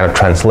kind of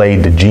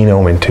translate the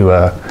genome into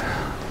a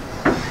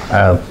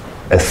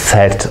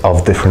set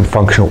of different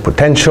functional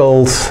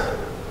potentials,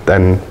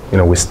 then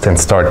we then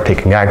start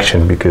taking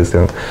action, because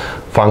then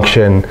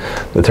function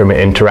determine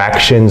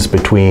interactions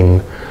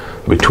between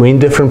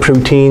different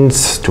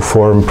proteins to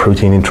form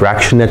protein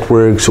interaction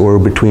networks, or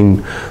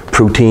between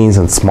proteins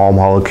and small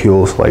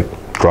molecules like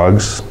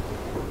drugs.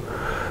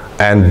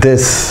 And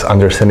this,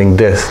 understanding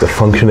this, the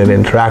function and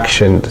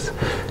interactions,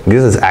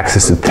 gives us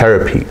access to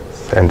therapies.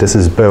 And this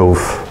is both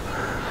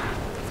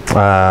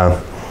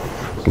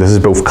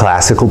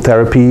classical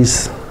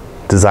therapies,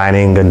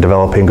 designing and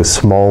developing a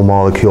small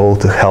molecule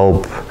to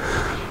help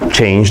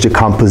change the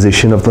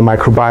composition of the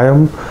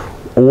microbiome,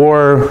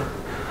 or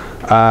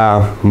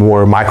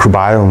more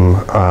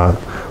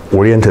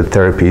microbiome-oriented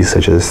therapies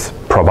such as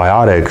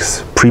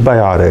probiotics,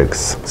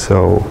 prebiotics.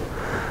 So,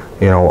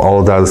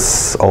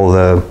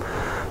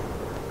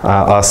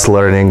 us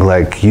learning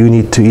like you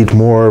need to eat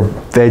more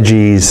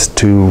veggies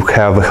to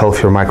have a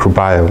healthier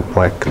microbiome.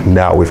 Like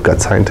now we've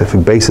got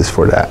scientific basis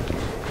for that.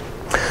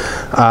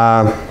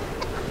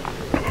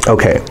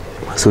 Okay,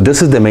 so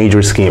this is the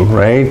major scheme,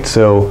 right?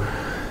 So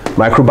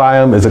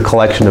microbiome is a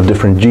collection of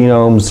different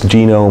genomes.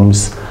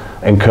 Genomes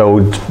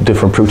encode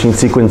different protein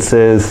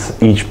sequences.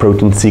 Each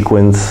protein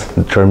sequence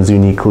determines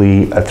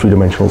uniquely a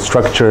three-dimensional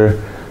structure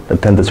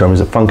that then determines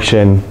a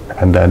function,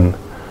 and then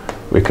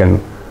we can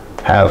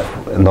have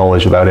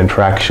knowledge about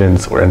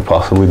interactions and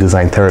possibly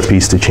design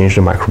therapies to change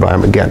the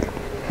microbiome again.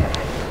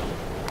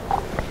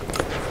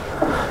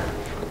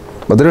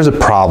 But there is a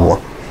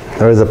problem.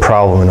 There is a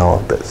problem in all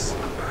of this.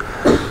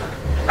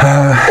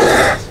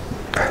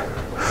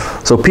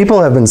 So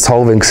people have been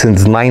solving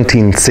since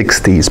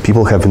 1960s.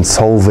 People have been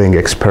solving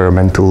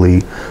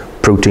experimentally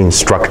protein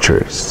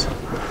structures.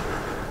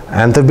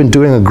 And they've been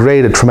doing a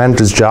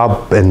tremendous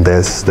job in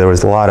this. There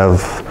was a lot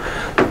of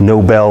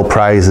Nobel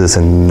Prizes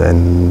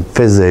in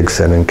physics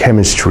and in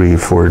chemistry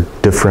for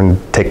different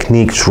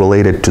techniques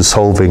related to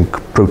solving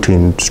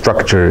protein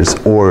structures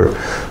or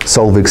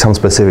solving some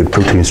specific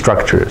protein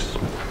structures.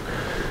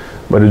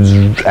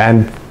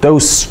 And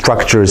those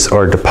structures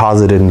are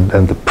deposited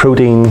in the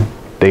protein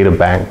data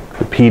bank,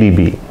 the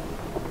PDB.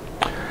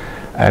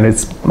 And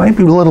it might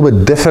be a little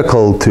bit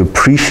difficult to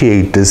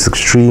appreciate this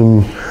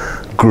extreme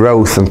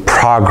growth and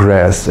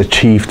progress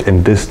achieved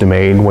in this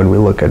domain when we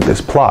look at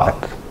this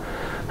plot.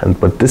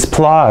 But this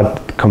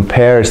plot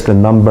compares the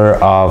number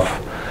of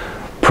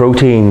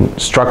protein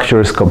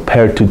structures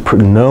compared to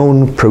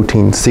known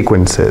protein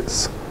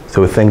sequences.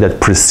 So a thing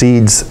that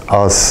precedes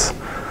us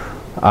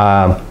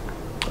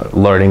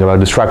learning about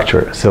the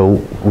structure. So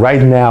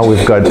right now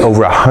we've got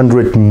over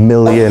 100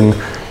 million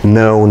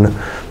known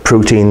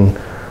protein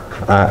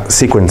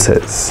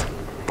sequences,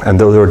 and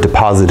those are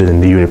deposited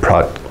in the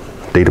UniProt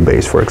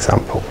database, for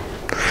example.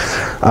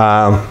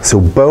 So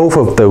both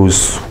of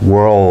those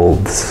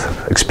worlds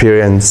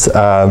experience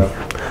an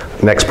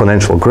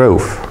exponential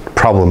growth. The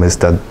problem is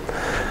that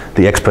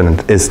the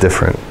exponent is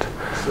different.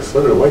 So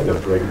sort of like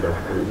that breakdown.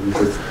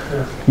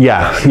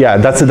 Yeah,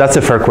 that's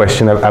a fair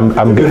question.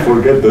 I'm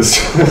forget this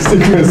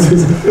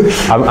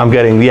sequences. I'm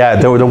getting,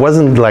 there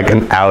wasn't like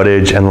an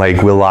outage and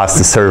like we lost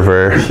the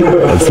server.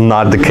 That's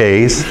not the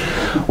case.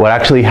 What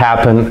actually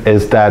happened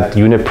is that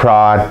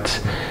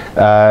UniProt,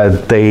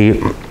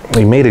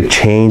 they made a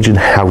change in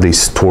how they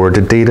store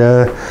the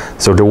data.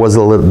 So there was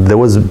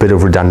a bit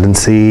of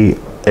redundancy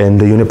in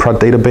the UniProt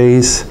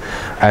database,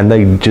 and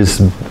they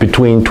just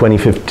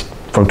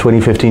from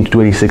 2015 to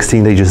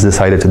 2016, they just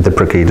decided to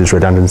deprecate this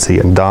redundancy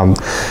and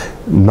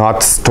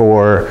not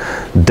store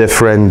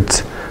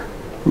different,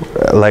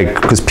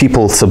 because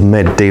people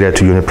submit data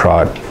to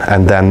UniProt,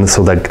 and then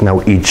so like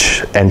now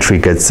each entry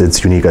gets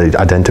its unique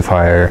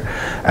identifier,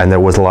 and there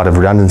was a lot of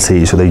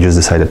redundancy, so they just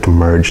decided to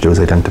merge those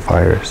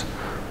identifiers.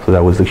 So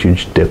that was a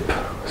huge dip.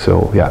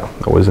 So yeah,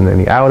 there wasn't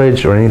any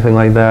outage or anything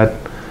like that.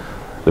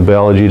 The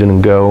biology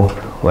didn't go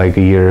like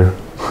a year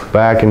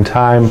back in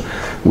time.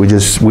 We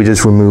just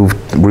removed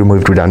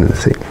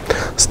redundancy.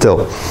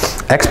 Still,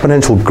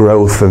 exponential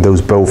growth in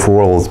those both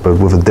worlds, but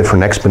with a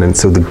different exponent.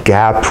 So the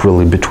gap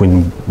really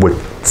between what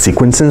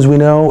sequences we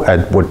know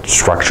and what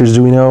structures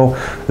do we know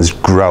is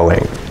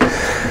growing.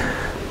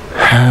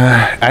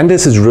 And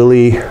this is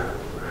really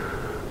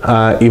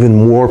even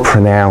more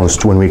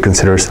pronounced when we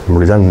consider some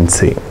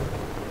redundancy.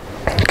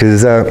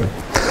 Because the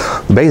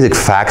basic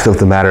fact of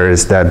the matter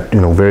is that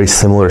very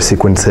similar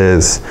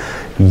sequences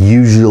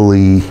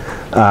usually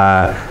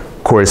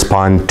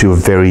correspond to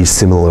very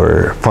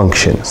similar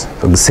functions.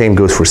 So the same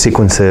goes for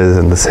sequences,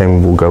 and the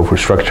same will go for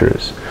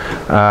structures.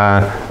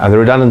 And the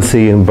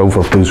redundancy in both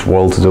of those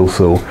worlds is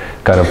also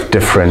kind of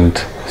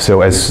different.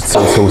 So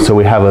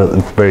we have a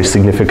very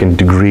significant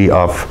degree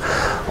of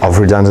of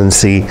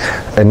redundancy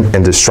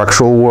in the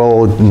structural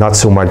world, not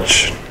so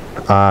much,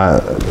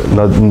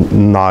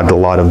 not a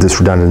lot of this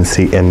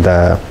redundancy in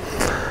the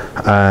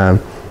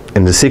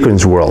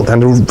sequence world.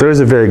 And there's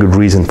a very good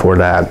reason for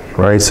that,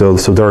 right? So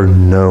there are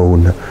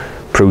known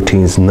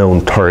proteins,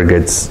 known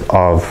targets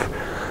of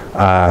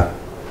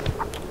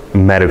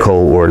medical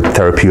or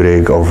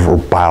therapeutic or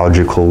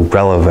biological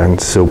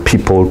relevance. So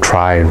people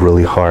try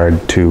really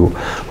hard to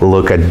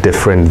look at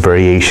different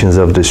variations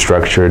of the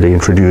structure. They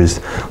introduce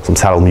some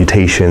subtle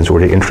mutations,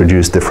 or they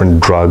introduce different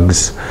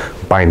drugs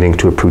binding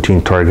to a protein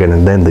target,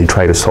 and then they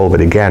try to solve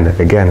it again and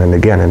again and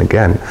again and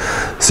again.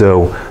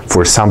 So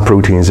for some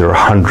proteins, there are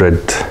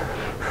hundreds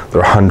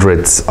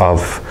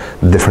of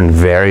different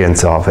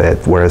variants of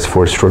it, whereas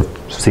for short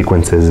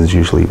sequences is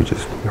usually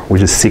we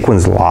just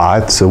sequence a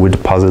lot, so we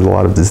deposit a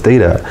lot of this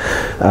data.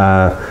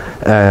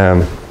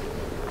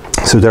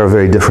 So there are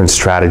very different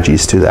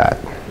strategies to that.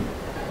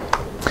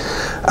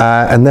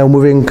 And now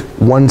moving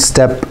one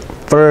step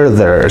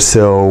further,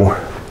 so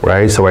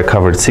I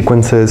covered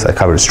sequences, I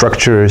covered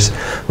structures.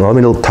 Now let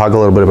me talk a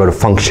little bit about a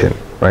function,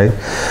 right?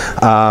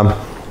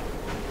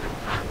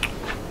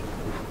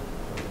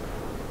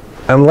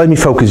 And let me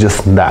focus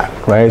just on that,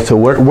 right? So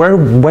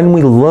when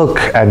we look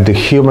at the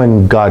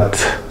human gut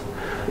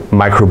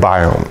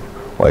microbiome,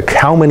 like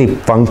how many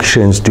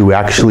functions do we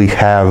actually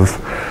have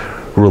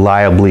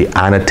reliably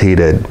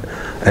annotated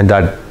in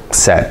that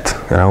set?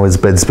 You know, it's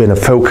been a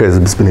focus,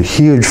 it's been a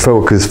huge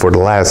focus for the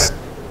last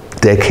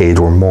decade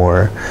or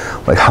more.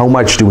 Like how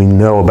much do we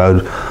know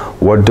about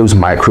what those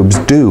microbes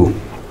do?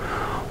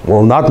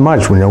 Well, not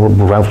much. We know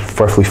around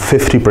roughly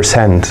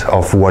 50%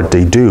 of what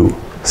they do.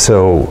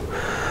 So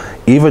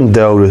even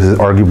though this is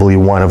arguably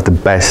one of the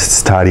best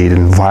studied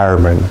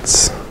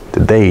environments to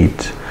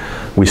date,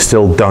 we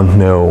still don't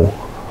know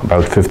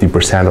about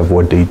 50% of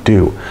what they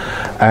do.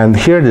 And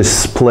here this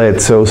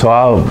split, all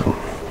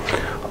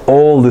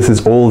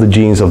the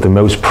genes of the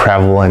most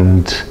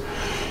prevalent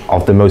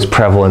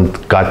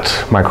gut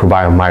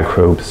microbiome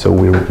microbes. So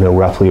we know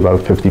roughly about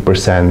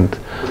 50%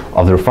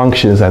 of their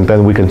functions, and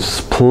then we can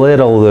split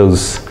all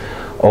those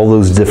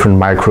different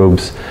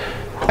microbes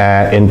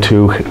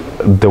into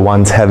the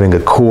ones having a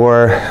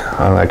core.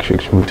 I'll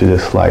actually move to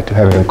this slide, to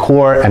having a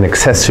core and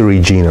accessory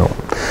genome.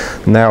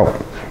 Now,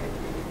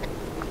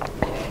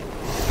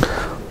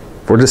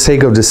 for the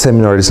sake of this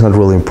seminar, it's not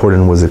really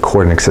important what's a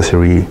core and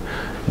accessory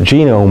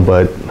genome,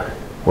 but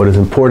what is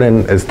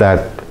important is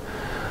that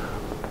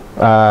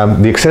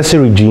the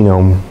accessory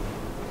genome,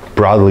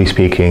 broadly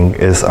speaking,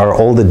 are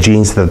all the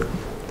genes that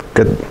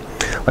get,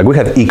 like we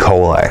have E.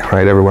 coli,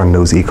 right? Everyone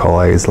knows E.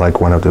 coli is like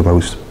one of the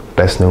most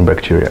best known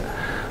bacteria,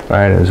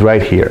 right? It's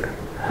right here.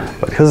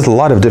 But there's a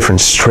lot of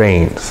different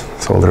strains.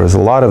 So there's a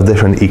lot of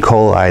different E.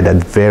 coli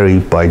that vary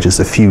by just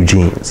a few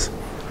genes.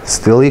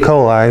 Still E.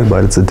 coli,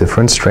 but it's a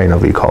different strain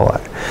of E. coli.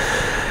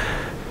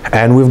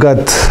 And we've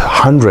got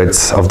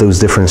hundreds of those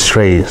different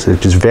strains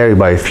that just vary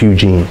by a few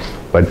genes.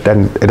 But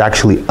then it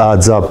actually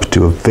adds up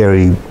to a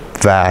very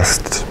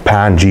vast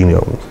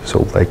pan-genome.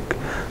 So like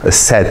a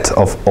set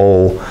of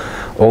all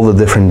the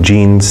different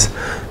genes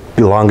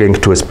belonging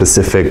to a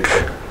specific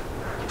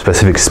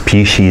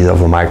species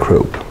of a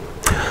microbe.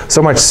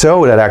 So much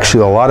so that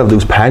actually a lot of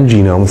those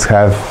pan-genomes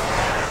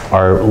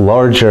are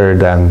larger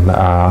than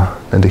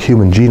the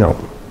human genome.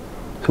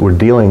 So we're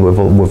dealing with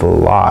a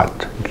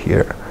lot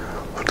here.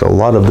 So a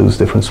lot of those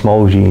different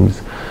small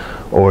genes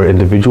or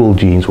individual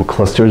genes or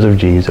clusters of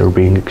genes are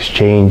being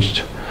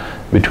exchanged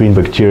between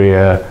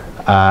bacteria,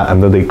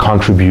 and then they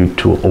contribute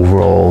to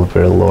overall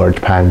very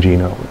large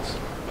pan-genomes.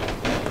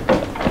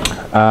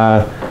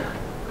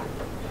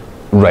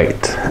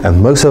 Right,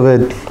 and most of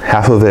it,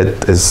 half of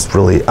it, is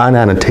really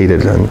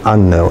unannotated and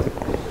unknown.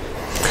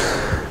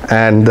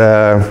 And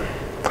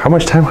how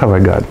much time have I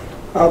got?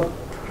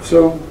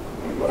 So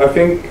I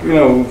think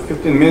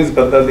 15 minutes,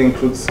 but that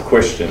includes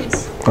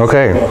questions.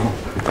 Okay,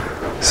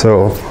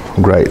 so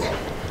great.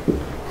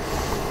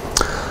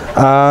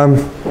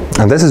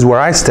 And this is where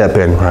I step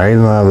in, right?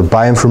 The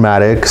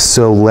bioinformatics.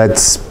 So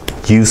let's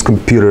use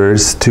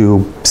computers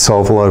to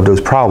solve a lot of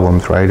those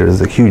problems, right?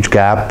 There's a huge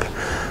gap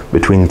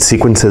between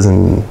sequences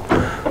and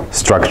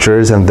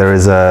structures, and there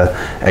is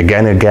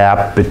again a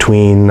gap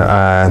between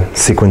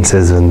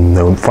sequences and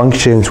known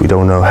functions. We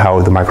don't know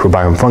how the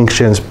microbiome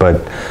functions,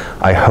 but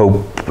I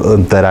hope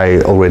that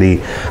I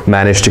already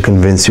managed to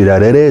convince you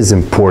that it is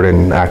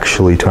important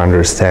actually to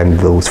understand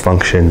those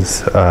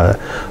functions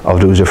of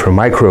those different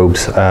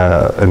microbes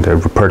and the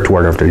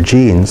repertoire of their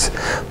genes,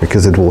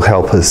 because it will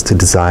help us to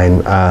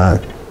design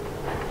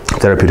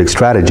therapeutic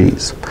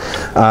strategies.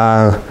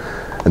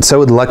 And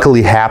so it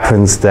luckily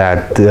happens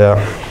that the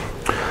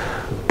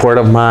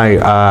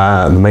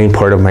main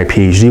part of my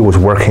PhD was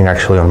working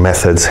actually on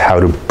methods how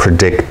to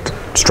predict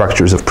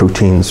structures of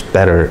proteins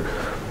better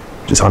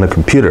just on a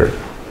computer.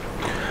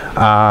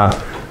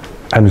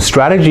 And the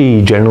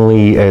strategy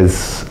generally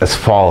is as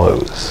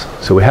follows.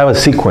 So we have a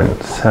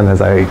sequence, and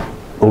as I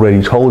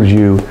already told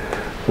you,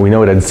 we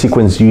know that the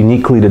sequence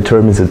uniquely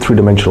determines a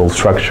three-dimensional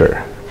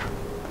structure.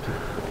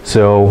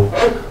 So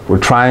we're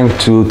trying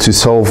to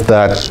solve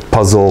that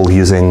puzzle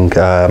using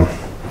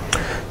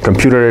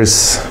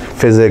computers,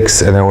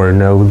 physics, and our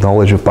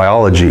knowledge of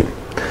biology.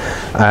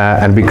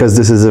 And because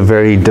this is a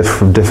very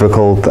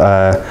difficult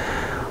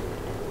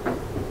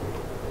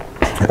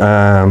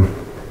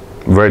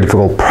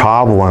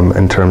problem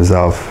in terms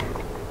of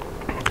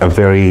a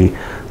very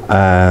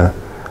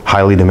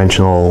highly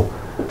dimensional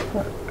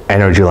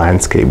energy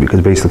landscape, because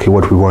basically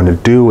what we want to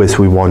do is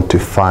we want to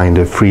find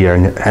a free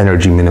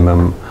energy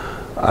minimum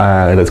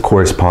that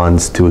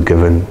corresponds to a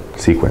given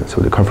sequence.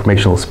 So the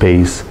conformational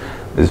space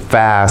is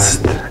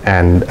vast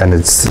and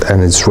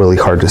it's really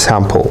hard to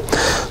sample.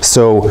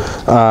 So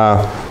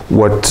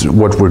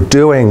what we're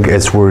doing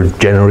is we're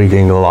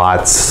generating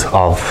lots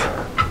of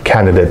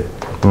candidate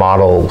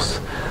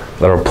models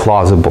that are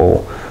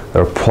plausible.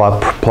 There are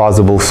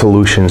plausible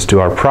solutions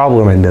to our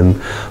problem, and then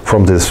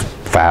from this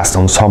vast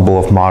ensemble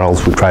of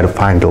models, we try to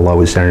find the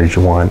lowest energy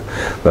one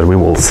that we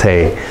will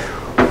say,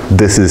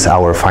 this is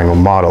our final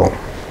model.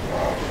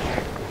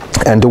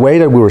 And the way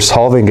that we were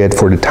solving it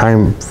for the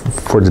time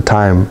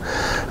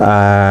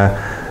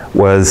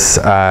was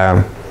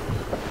a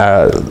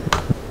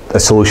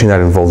solution that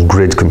involves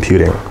grid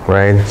computing,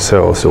 right?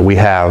 So we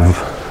have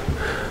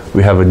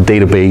a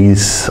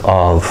database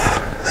of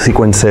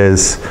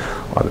sequences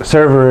on the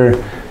server.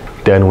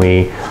 Then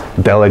we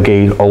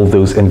delegate all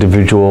those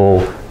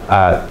individual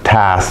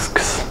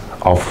tasks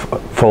of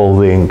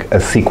folding a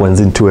sequence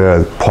into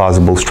a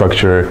plausible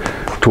structure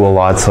to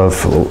lots of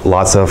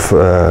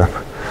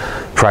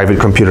private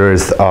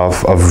computers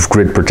of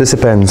grid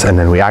participants, and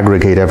then we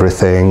aggregate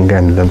everything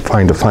and then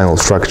find the final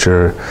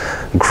structure.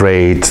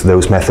 Great,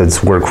 those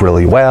methods work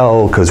really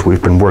well because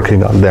we've been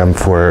working on them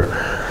for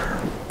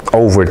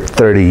over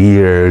 30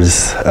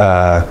 years.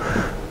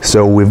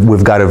 So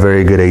we've got a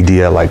very good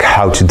idea like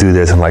how to do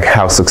this and like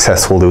how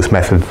successful those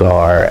methods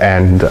are,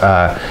 and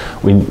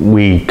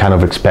we kind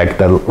of expect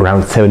that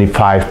around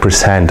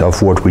 75%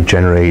 of what we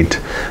generate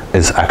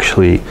is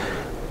actually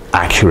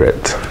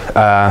accurate.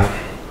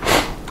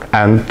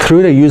 And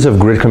through the use of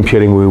grid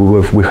computing,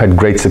 we've had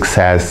great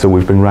success. So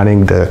we've been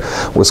running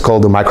what's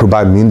called the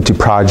Microbiome Immunity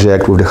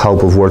Project with the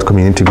help of World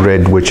Community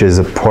Grid, which is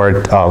a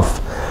part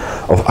of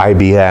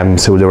IBM.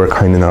 So they were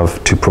kind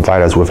enough to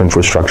provide us with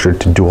infrastructure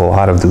to do a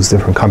lot of those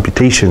different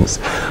computations.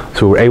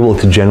 So we're able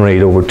to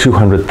generate over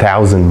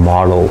 200,000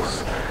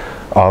 models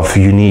of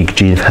unique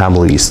gene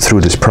families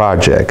through this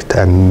project.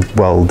 And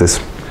well,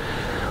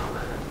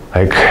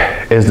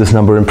 is this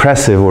number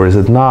impressive or is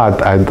it not?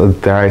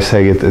 Dare I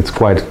say it's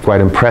quite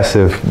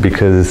impressive,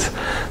 because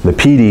the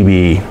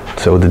PDB,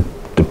 so the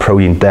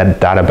protein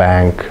data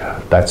bank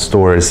that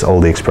stores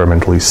all the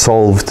experimentally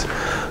solved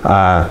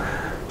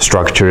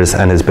structures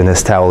and has been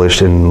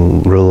established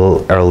in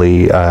real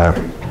early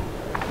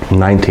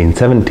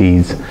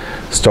 1970s,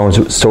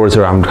 stores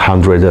around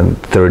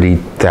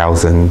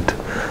 130,000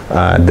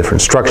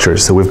 different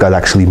structures. So we've got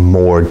actually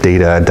more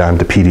data than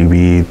the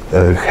PDB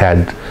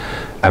had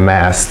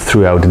amassed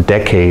throughout the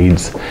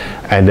decades.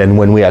 And then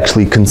when we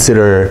actually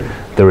consider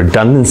the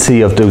redundancy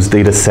of those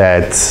data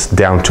sets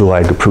down to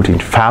like the protein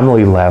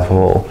family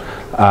level,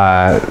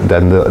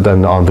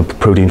 then on the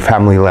protein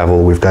family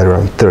level, we've got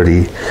around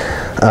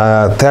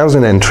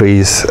 30,000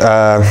 entries.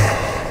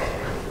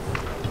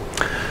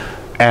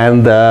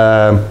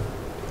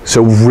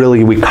 So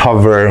really we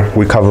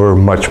cover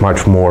much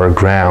more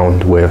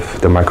ground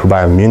with the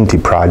Microbiome Immunity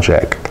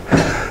Project.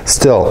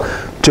 Still,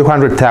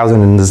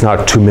 200,000 is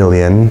not 2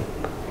 million,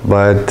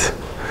 but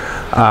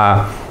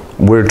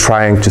we're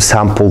trying to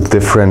sample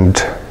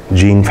different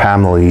gene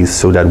families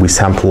so that we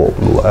sample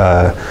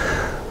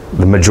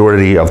the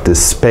majority of this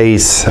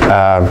space,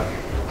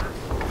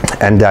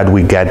 and that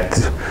we get,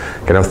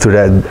 through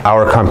that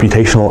our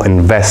computational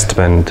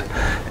investment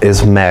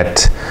is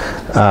met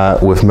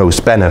with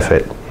most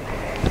benefit.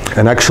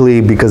 And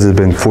actually, because it's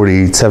been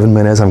 47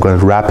 minutes, I'm going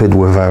to wrap it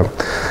with a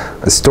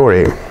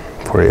story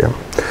for you.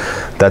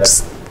 That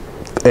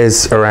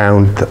is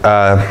around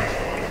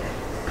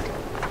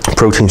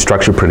protein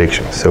structure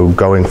prediction. So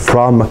going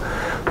from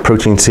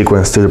protein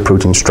sequence to the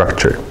protein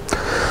structure.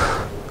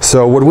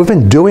 So what we've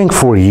been doing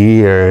for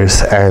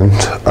years, and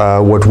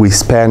what we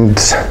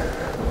spent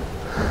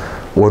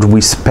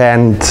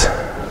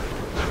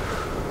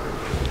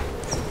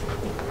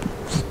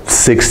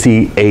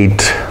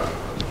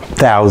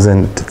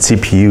 68,000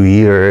 CPU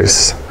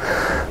years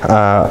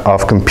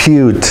of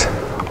compute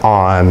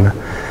on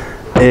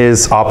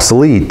is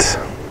obsolete.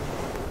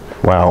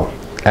 Wow.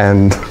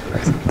 And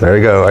there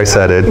you go, I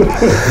said it.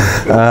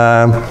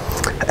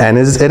 And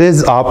it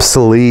is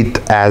obsolete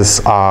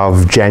as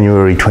of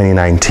January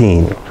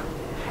 2019.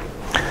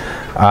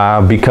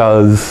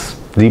 Because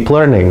deep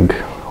learning,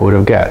 who would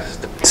have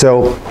guessed?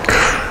 So,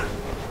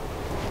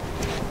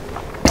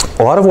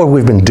 a lot of what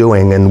we've been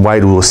doing and why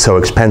it was so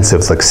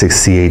expensive, like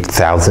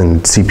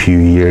 68,000 CPU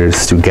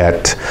years to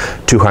get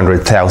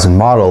 200,000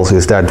 models,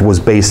 is that it was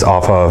based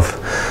off of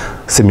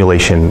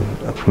simulation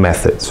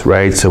methods,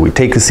 right? So we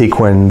take a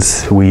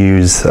sequence, we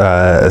use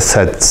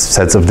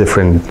sets of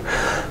different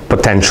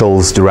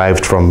potentials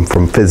derived from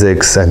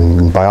physics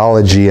and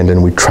biology, and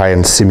then we try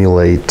and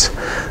simulate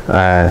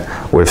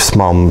with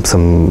some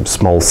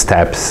small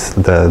steps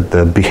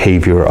the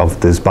behavior of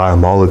this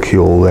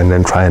biomolecule, and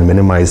then try and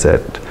minimize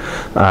it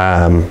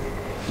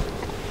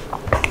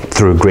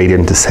through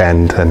gradient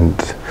descent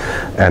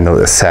and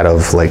a set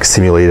of like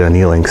simulated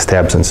annealing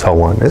steps and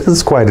so on. It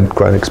is quite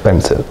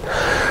expensive,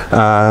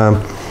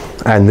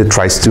 and it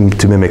tries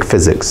to mimic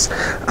physics,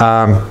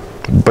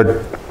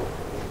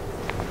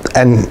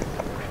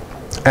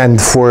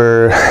 and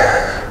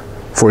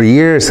for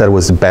years that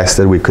was the best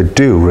that we could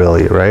do,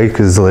 really, right?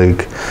 Because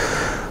like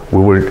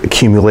we were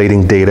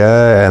accumulating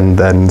data, and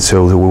then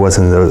so there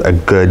wasn't a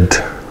good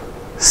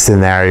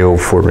scenario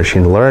for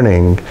machine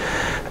learning,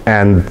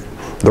 and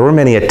there were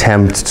many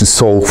attempts to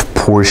solve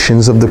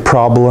portions of the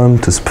problem,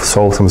 to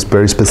solve some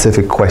very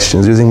specific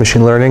questions using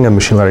machine learning, and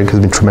machine learning has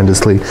been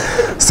tremendously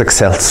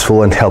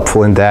successful and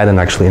helpful in that, and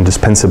actually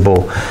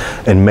indispensable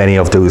in many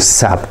of those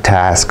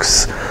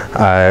sub-tasks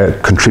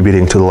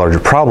contributing to the larger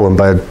problem.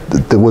 But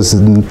the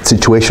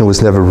situation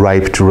was never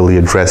ripe to really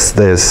address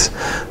this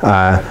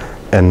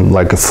and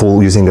like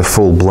using a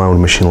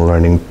full-blown machine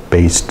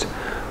learning-based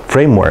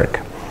framework.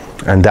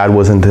 And that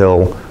was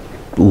until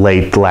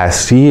late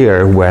last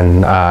year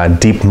when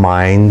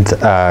DeepMind,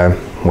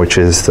 which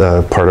is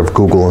part of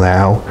Google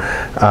now,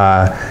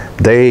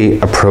 they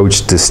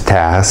approached this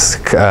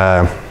task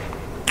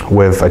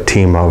with a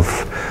team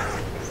of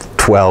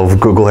 12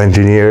 Google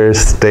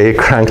engineers. They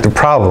cranked the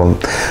problem,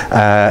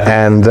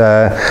 and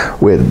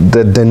with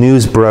the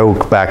news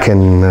broke back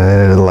in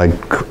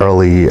like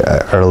early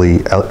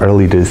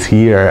this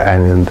year.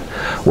 And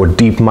what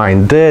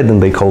DeepMind did,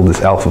 and they called this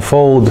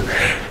AlphaFold,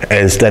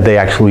 is that they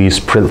actually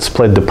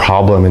split the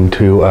problem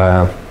into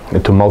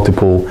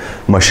multiple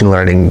machine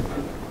learning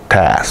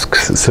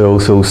tasks. So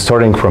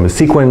starting from a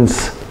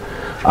sequence,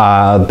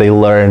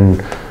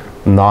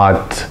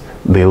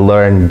 they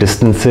learn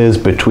distances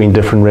between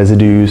different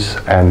residues,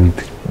 and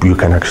you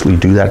can actually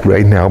do that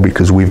right now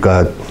because we've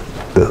got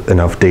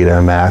enough data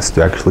amassed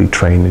to actually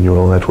train the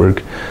neural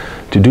network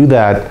to do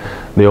that.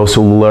 They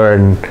also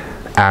learn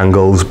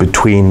angles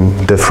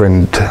between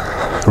different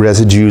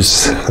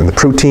residues in the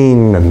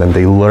protein, and then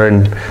they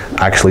learn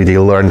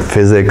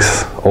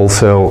physics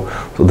also,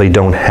 so they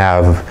don't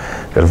have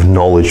kind of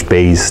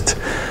knowledge-based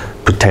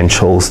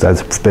potentials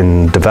that's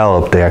been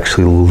developed. They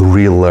actually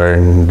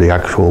relearn the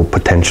actual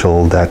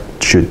potential that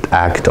should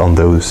act on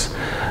those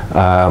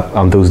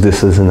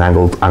distance and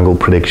angle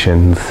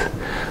predictions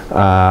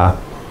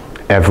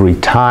every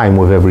time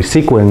with every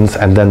sequence,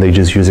 and then they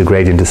just use a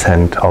gradient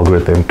descent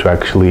algorithm to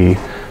actually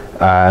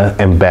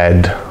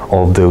embed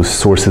all of those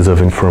sources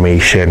of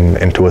information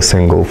into a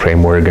single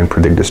framework and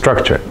predict the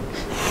structure.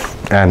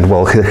 And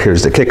well,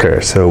 here's the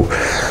kicker. So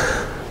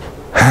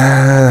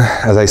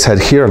as I said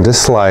here on this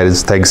slide,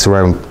 it takes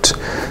around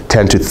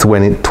 10 to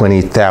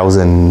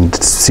 20,000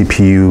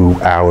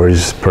 CPU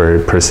hours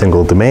per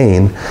single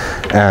domain.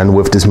 And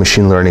with this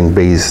machine learning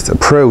based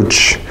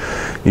approach,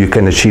 you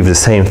can achieve the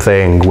same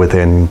thing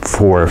within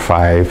 4 or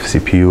 5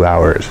 CPU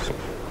hours.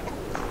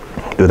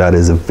 So that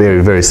is a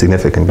very, very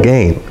significant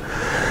gain.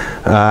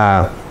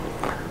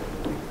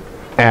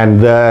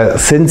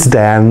 Since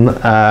then,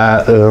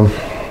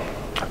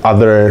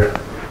 other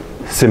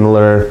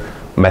similar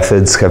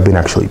methods have been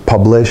actually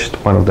published.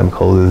 One of them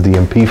called the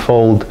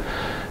DMP-fold,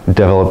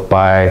 developed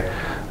by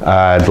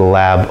the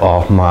lab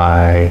of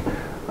my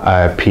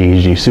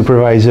PhD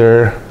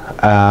supervisor,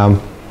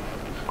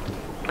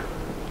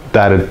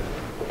 that it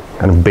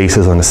kind of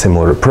bases on a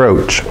similar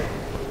approach.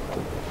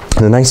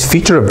 And the nice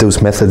feature of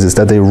those methods is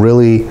that they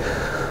really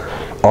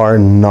are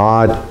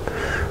not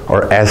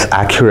or as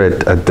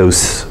accurate at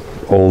those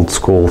old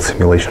school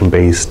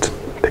simulation-based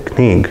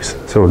techniques.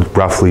 So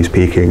roughly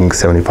speaking,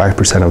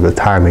 75% of the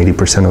time,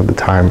 80% of the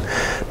time,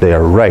 they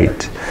are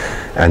right.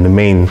 And the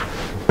main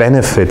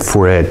benefit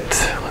for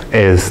it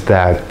is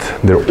that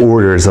they're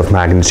orders of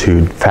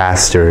magnitude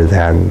faster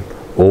than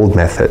old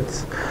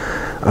methods.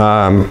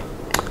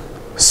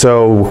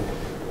 So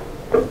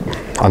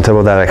on top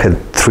of that, I had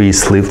 3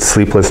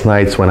 sleepless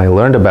nights when I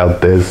learned about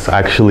this.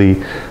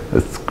 Actually,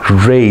 it's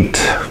great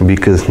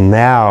because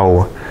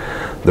now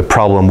the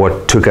problem,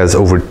 what took us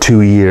over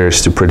 2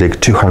 years to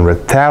predict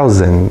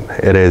 200,000,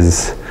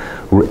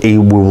 we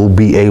will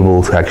be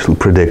able to actually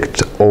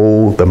predict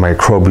all the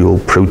microbial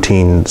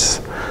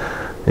proteins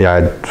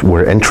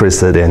we're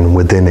interested in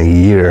within a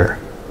year,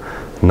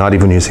 not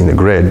even using the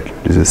grid,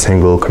 just a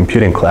single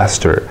computing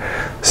cluster.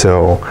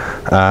 So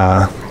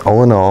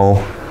all in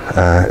all,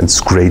 it's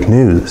great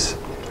news,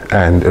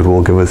 and it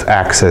will give us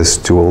access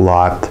to a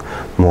lot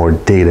more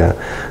data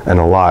and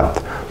a lot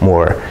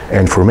more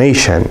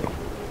information.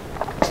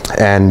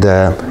 And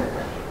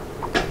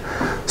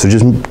so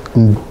just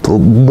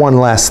one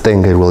last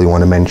thing I really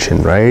want to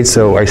mention, right?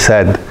 So I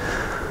said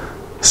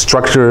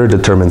structure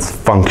determines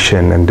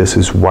function, and this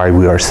is why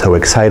we are so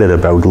excited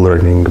about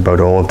learning about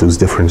all of those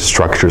different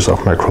structures of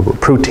microbial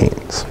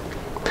proteins.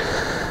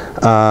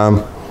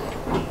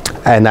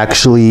 And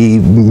actually,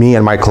 me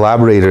and my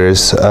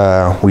collaborators,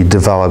 we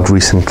developed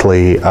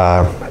recently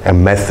a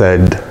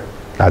method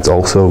That's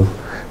also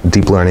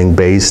deep learning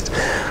based.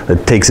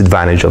 It takes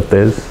advantage of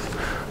this.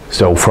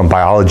 So from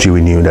biology, we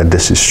knew that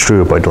this is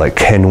true, but like,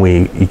 can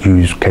we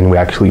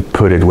actually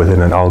put it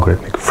within an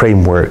algorithmic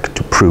framework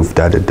to prove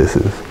that this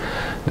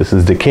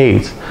is the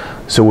case?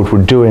 So what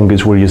we're doing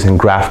is we're using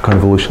graph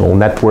convolutional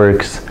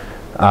networks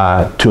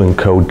to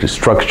encode the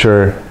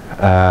structure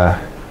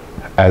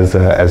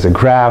as a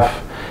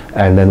graph,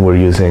 and then we're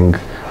using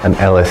an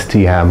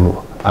LSTM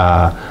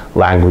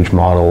language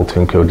model to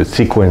encode the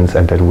sequence,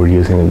 and then we're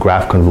using a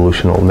graph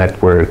convolutional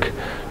network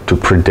to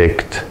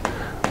predict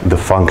the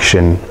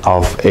function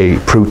of a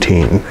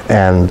protein.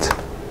 And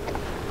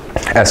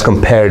as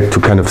compared to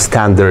kind of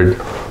standard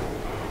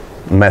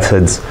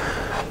methods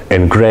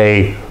in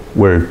gray,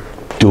 we're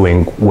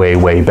doing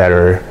way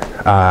better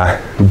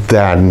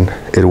than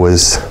it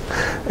was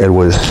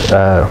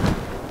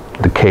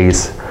the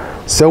case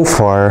so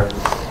far.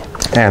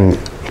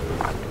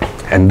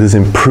 And this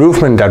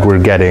improvement that we're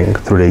getting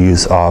through the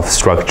use of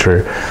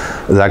structure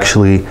is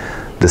actually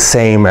the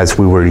same as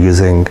we were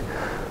using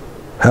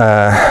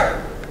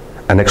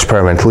an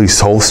experimentally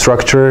solved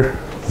structure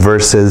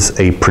versus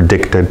a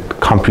predicted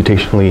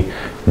computationally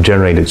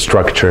generated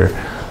structure.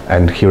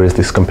 And here is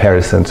this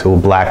comparison. So a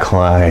black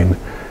line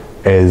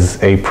is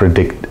an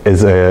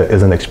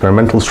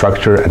experimental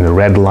structure, and the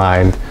red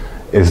line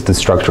is the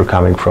structure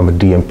coming from a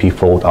DMP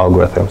fold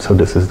algorithm. So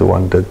this is the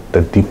one, the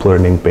deep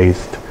learning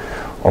based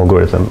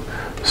algorithm.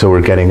 So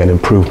we're getting an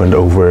improvement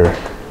over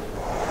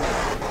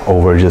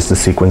just the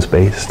sequence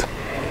based.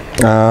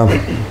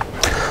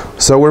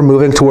 So we're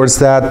moving towards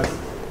that.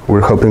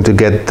 We're hoping to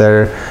get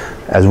there,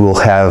 as we'll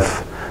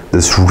have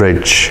this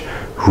rich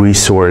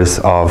resource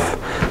of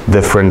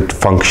different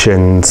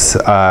functions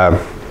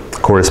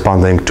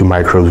corresponding to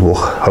microbes. We'll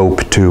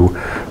hope to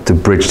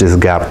bridge this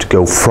gap, to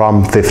go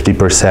from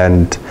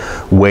 50%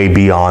 way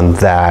beyond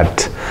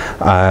that,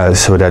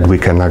 so that we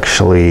can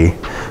actually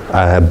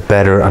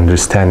better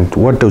understand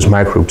what those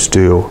microbes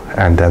do.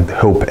 And then the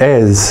hope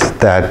is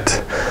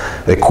that,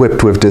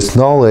 equipped with this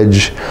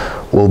knowledge,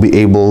 we'll be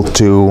able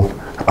to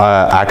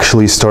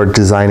actually start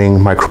designing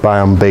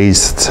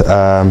microbiome-based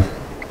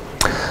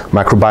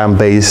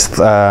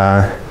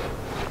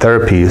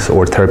therapies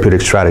or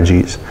therapeutic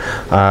strategies.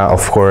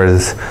 Of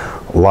course,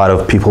 a lot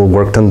of people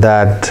worked on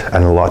that,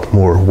 and a lot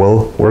more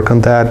will work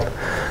on that.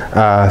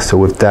 So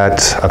with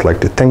that, I'd like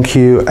to thank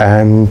you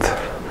and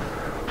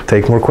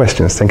take more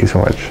questions. Thank you so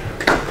much.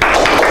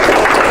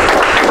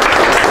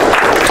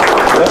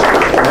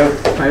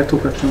 I have two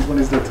questions. One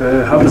is that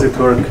how does it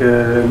work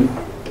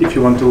if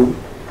you want to,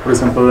 for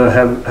example,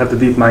 have the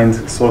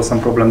DeepMind solve some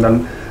problem,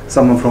 then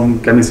someone from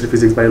chemistry,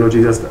 physics,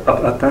 biology just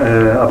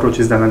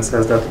approaches them and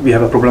says that we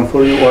have a problem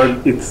for you, or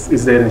it's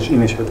their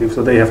initiative,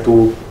 so they have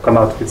to come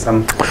out with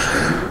some.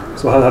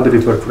 So how did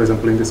it work, for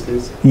example, in this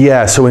case?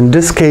 Yeah, so in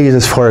this case,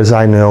 as far as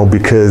I know,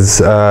 because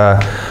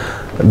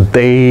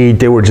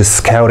they were just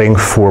scouting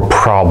for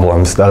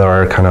problems that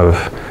are kind of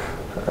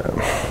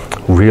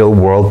real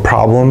world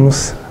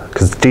problems,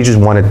 because they just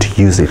wanted to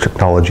use the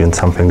technology in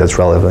something that's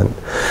relevant.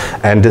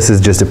 And this is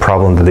just a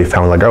problem that they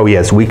found, like, oh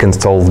yes, we can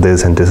solve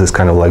this, and this is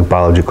kind of like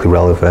biologically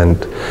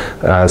relevant,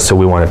 so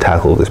we want to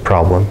tackle this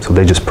problem. So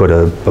they just put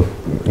a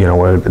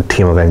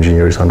team of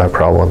engineers on that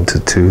problem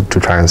to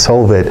try and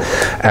solve it.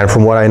 And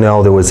from what I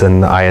know, there was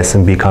an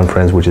ISMB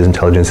conference, which is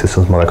Intelligent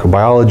Systems Molecular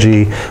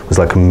Biology. It was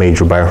like a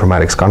major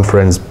bioinformatics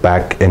conference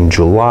back in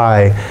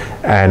July,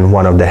 and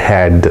one of the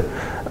head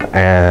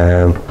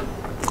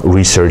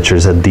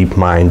researchers at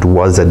DeepMind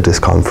was at this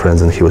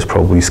conference, and he was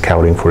probably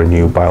scouting for a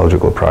new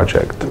biological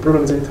project. The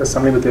problem is it has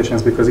some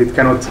limitations because it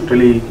cannot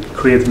really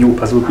create new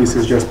puzzle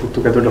pieces, just put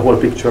together the whole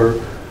picture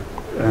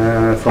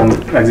from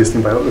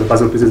existing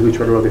puzzle pieces which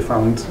were already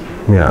found.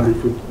 Yeah.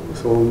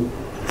 So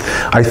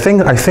I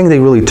think they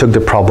really took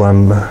the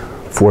problem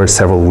for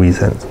several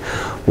reasons.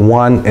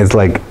 One is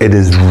like it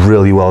is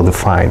really well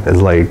defined. It's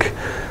like,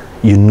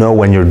 you know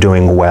when you're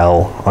doing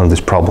well on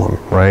this problem,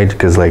 right?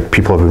 Because like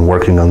people have been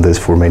working on this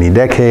for many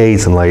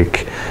decades, and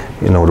like,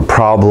 you know, the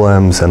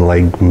problems and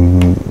like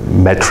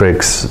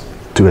metrics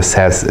to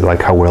assess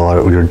like how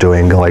well you're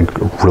doing, like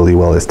really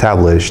well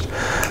established.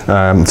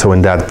 So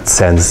in that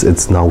sense,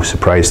 it's no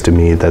surprise to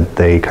me that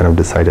they kind of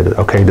decided,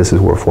 okay, this is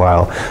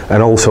worthwhile.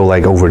 And also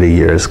like over the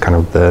years, kind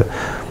of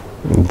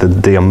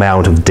the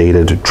amount of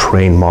data to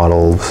train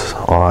models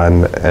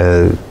on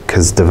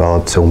has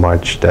developed so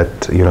much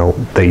that, you know,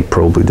 they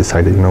probably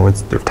decided, you know,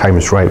 their time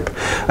is ripe.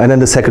 And then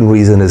the second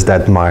reason is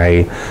that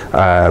my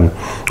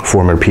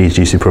former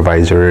PhD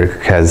supervisor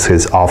has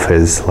his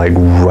office like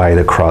right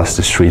across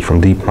the street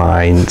from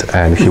DeepMind,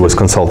 and he was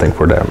consulting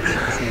for them.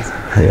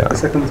 Yeah. The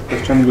second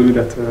question will be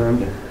that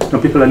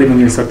people are living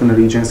in certain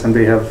regions and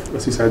they have,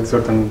 as you said,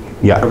 certain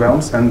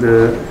microbiomes, and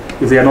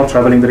if they are not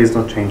traveling, there is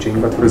not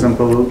changing. But for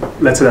example,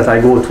 let's say that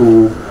I go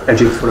to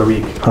Egypt for a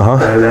week,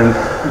 then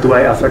do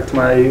I affect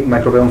my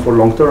microbiome for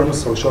long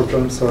terms or short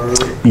terms? Or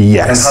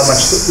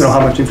yes. And how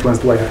much influence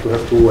do I have to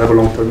have a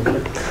long term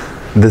effect?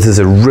 This is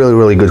a really,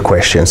 really good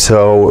question.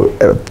 So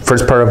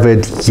first part of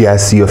it,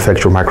 yes, you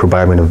affect your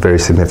microbiome in a very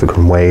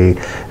significant way,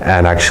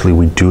 and actually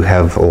we do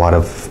have a lot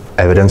of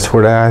evidence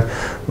for that.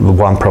 The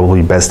one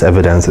probably best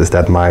evidence is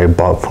that my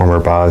former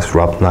boss,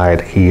 Rob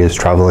Knight, he is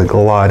traveling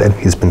a lot and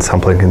he's been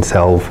sampling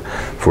himself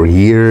for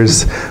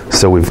years.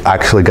 So we've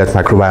actually got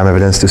microbiome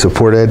evidence to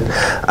support it.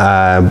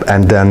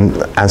 And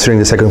then answering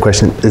the second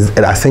question,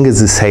 I think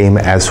it's the same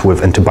as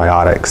with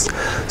antibiotics.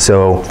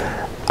 So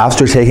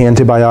after taking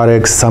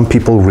antibiotics, some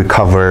people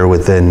recover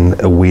within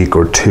a week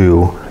or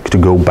two to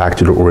go back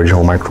to the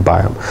original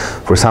microbiome.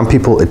 For some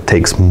people, it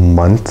takes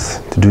months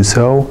to do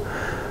so,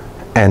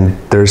 and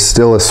there's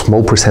still a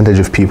small percentage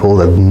of people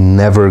that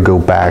never go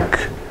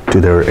back to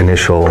their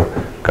initial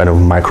kind of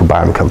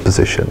microbiome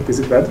composition. Is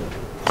it bad?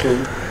 So,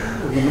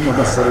 not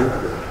necessarily.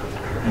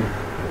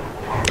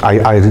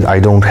 I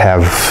don't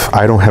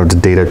have the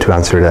data to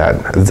answer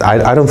that.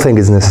 I don't think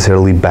it's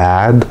necessarily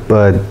bad,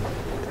 but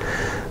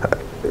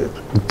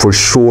for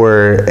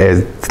sure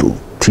it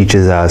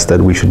teaches us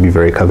that we should be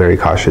very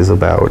cautious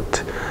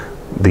about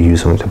the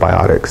use of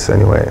antibiotics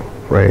anyway,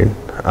 right?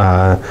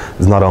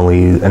 It's not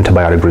only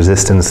antibiotic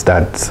resistance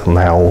that's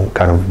now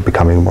kind of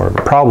becoming more of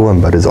a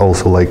problem, but it's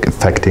also like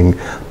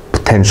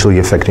potentially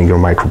affecting your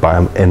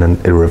microbiome in an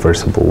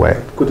irreversible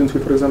way. Couldn't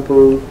we, for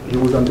example,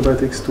 use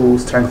antibiotics to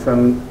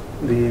strengthen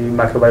the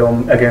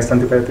microbiome against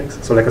antibiotics?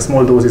 So like a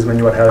small doses when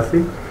you are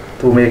healthy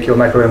to make your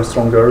microbiome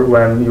stronger.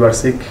 When you are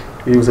sick,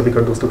 you use a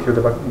bigger dose to kill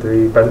the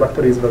bad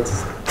bacteria, but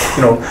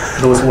you know,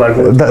 those who are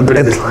good.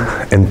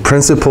 In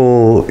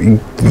principle,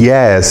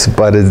 yes,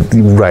 but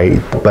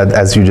right. But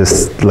as you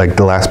just, like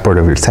the last part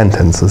of your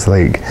sentence is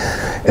like,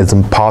 it's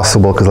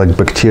impossible because like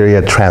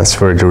bacteria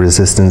transfer the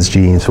resistance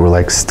genes or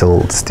like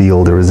still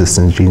steal the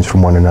resistance genes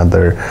from one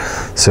another.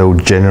 So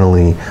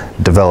generally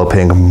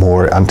developing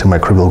more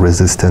antimicrobial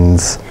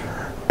resistance,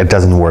 it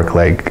doesn't work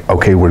like,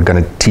 okay, we're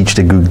gonna teach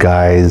the good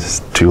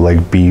guys to like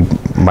be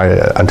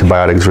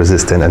antibiotics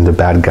resistant and the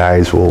bad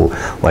guys will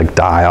like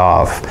die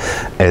off.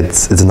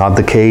 It's not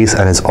the case,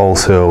 and it's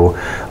also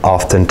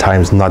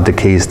oftentimes not the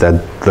case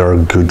that there are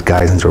good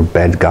guys and there are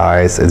bad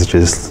guys. It's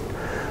just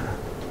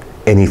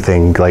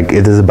anything, like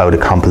it is about a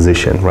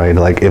composition, right?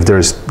 Like if there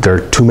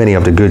are too many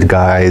of the good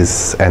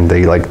guys and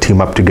they like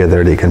team up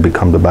together, they can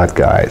become the bad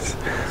guys.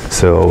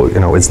 So, you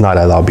know, it's not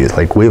as obvious.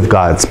 Like we've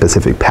got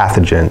specific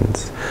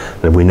pathogens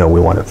that we know we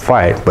want to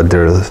fight, but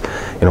there's,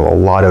 you know, a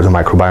lot of the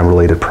microbiome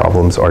related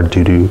problems are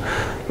due to,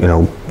 you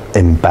know,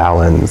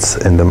 imbalance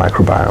in the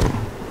microbiome.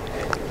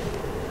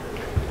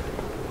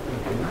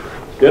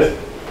 Yes?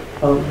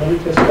 Maybe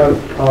just about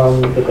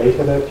the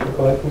data that you're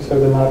collecting, so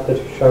the map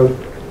that you showed,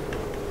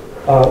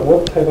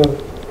 what type of,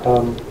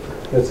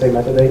 let's say,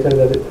 metadata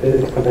that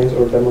it contains,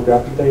 or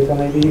demographic data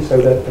maybe, so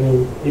that, I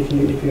mean,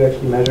 if you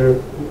actually measure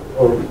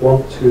or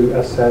want to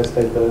assess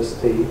the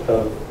diversity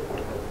of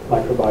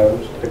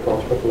microbiomes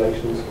across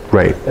populations,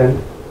 right?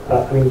 Then,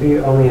 I mean, do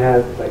you only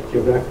have like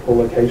geographical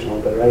location,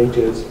 or their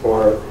ages,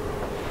 or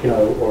you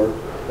know, or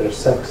their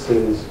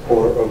sexes,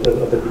 or of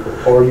the people,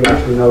 or you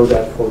actually know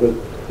that for the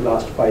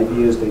last 5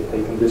 years they've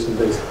taken this and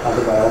this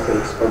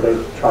antibiotics, or they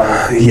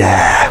tried to?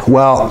 Yeah.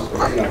 Well.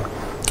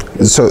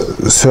 So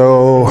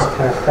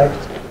can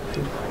affect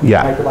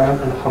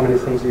microbiome, and how many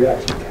things you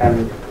actually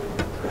can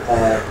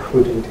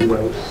put into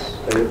those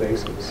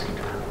databases?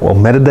 Well,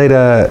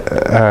 metadata,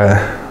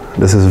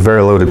 this is a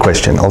very loaded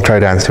question. I'll try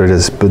to answer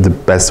this to the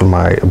best of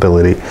my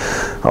ability.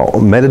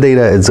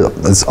 Metadata is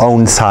its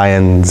own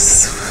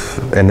science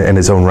in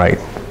its own right,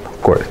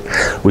 of course.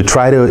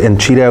 In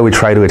Cheetah, we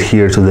try to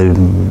adhere to the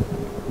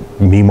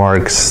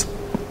MeMarks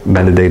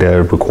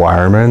metadata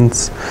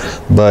requirements,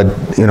 but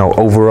you know,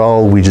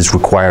 overall we just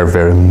require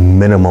very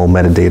minimal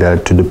metadata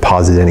to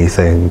deposit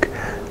anything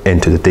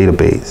into the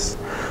database.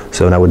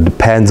 So now it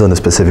depends on the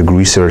specific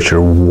researcher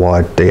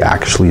what they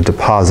actually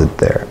deposit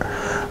there.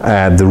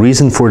 The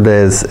reason for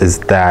this is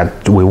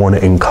that we want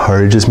to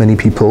encourage as many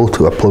people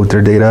to upload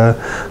their data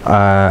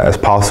as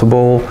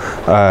possible,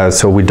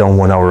 so we don't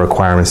want our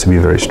requirements to be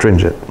very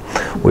stringent.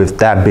 With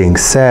that being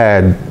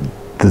said,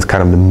 this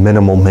kind of the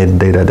minimal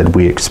metadata that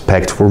we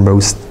expect for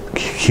most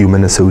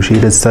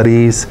human-associated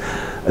studies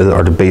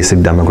are the basic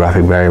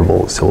demographic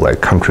variables. So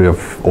like country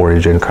of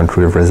origin,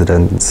 country of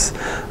residence,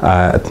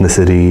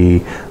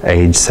 ethnicity,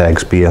 age,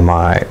 sex,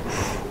 BMI.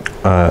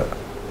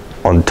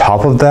 On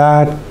top of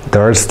that,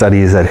 there are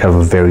studies that have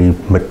a very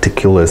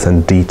meticulous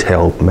and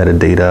detailed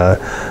metadata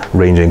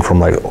ranging from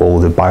like all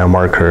the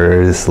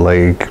biomarkers,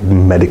 like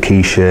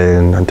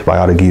medication,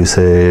 antibiotic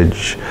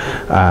usage,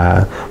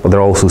 but there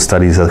are also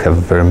studies that have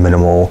very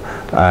minimal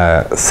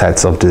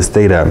sets of this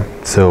data.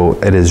 So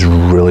it is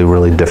really,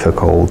 really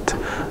difficult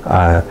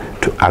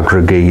to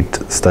aggregate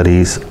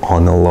studies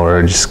on a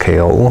large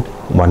scale.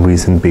 One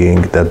reason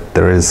being that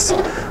there's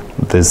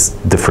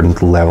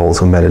different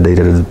levels of metadata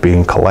that is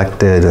being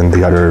collected, and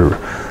the other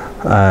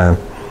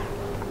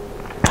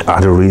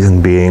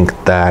reason being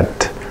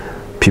that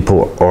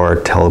people are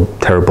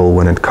terrible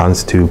when it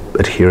comes to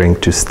adhering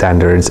to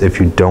standards. If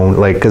you don't,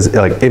 because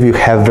if you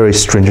have very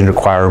stringent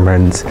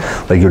requirements,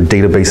 like your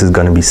database is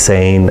going to be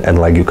sane and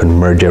like you can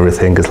merge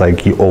everything, because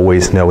like you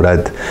always know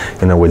that,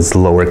 you know, it's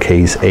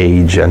lowercase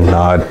age and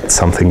not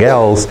something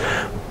else,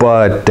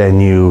 but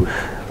then you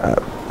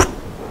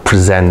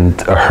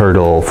present a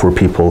hurdle for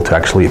people to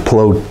actually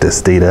upload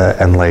this data,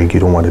 and like you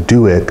don't want to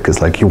do it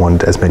because like you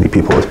want as many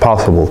people as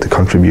possible to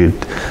contribute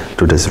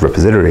to this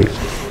repository.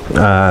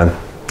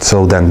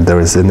 So then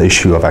there is an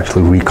issue of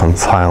actually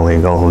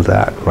reconciling all of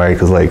that, right?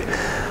 Because like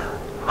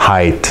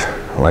height,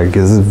 like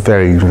is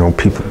very,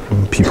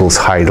 people's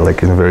height,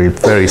 like in a very,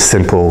 very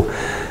simple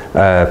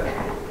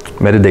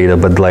metadata,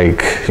 but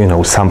like,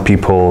 some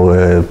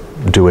people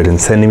do it in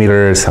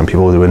centimeters, some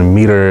people do it in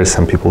meters,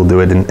 some people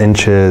do it in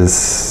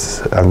inches,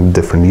 and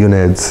different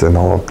units and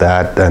all of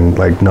that, and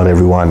like not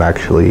everyone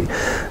actually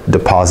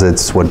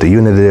deposits what the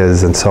unit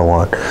is and so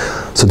on.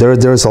 So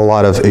there's a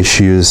lot of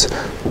issues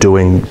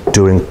doing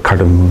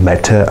kind of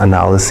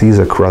meta-analyses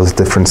across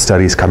different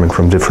studies coming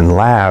from different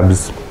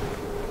labs.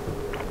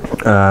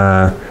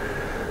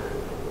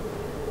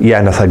 Yeah,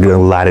 and that's like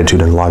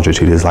latitude and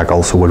longitude is like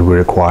also what we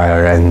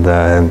require,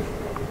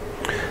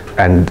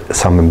 and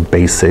some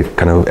basic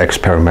kind of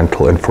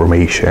experimental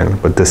information.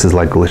 But this is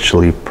like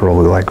literally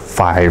probably like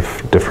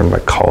 5 different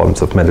like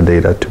columns of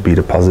metadata to be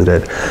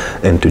deposited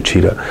into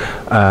Cheetah.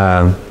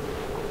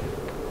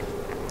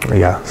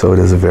 Yeah, so it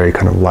is a very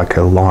kind of like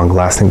a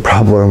long-lasting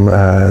problem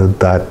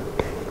that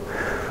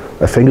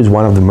I think is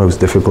one of the most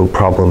difficult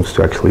problems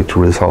to actually to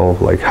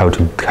resolve, like how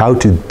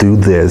to do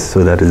this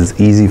so that it's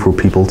easy for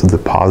people to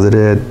deposit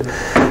it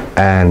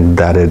and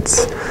that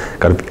it's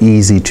kind of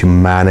easy to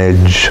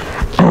manage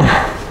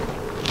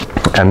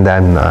and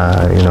then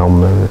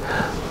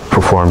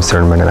perform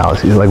certain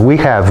meta-analyses. Like we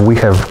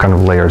have kind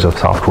of layers of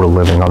software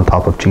living on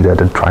top of Cheetah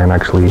to try and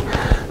actually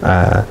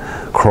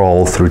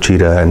crawl through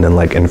Cheetah and then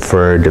like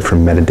infer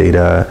different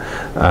metadata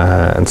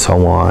and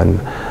so on.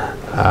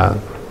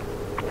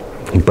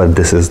 But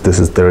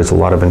there is a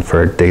lot of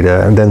inferred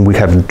data, and then we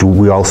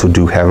also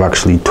do have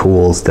actually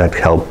tools that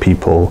help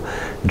people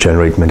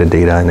generate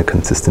metadata in a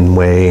consistent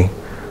way.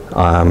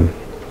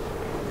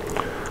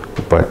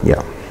 But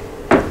yeah,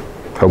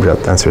 hope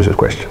that answers your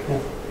question.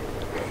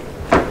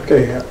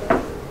 Okay.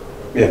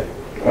 Yeah.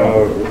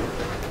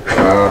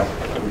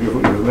 You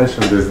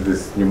mentioned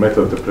this new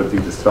method to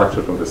predict the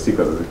structure from the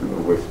sequence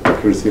with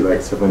accuracy like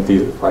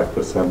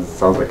 75%.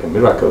 Sounds like a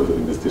miracle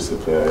in this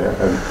discipline.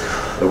 Yeah? And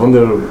I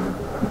wonder,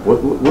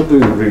 what do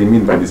you really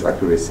mean by this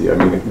accuracy? I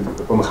mean,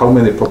 on how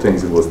many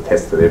proteins it was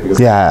tested? Yeah?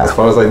 Because as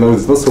far as I know,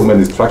 there's not so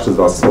many structures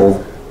that are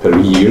solved per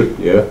year.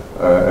 Yeah,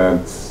 and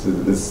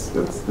this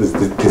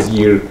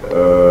year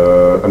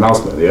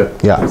announcement. Yeah.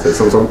 Yeah.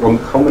 So on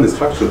how many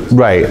structures?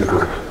 Right.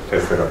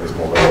 Tested at this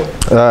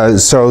moment.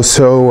 So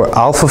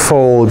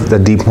AlphaFold, the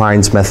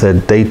DeepMinds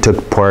method, they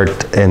took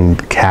part in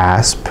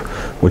CASP,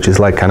 which is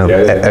like kind of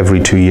every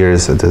 2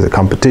 years there's a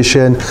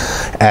competition,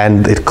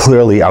 and it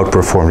clearly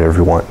outperformed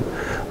everyone.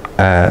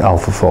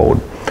 AlphaFold.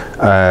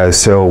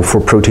 So for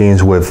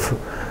proteins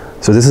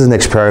so this is an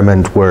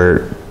experiment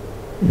where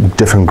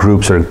different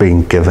groups are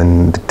being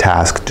given the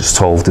task to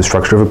solve the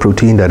structure of a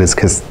protein that is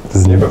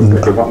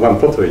one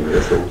protein.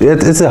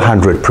 It's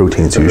 100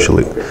 proteins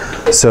usually.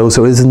 Okay. So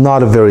it's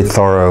not a very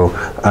thorough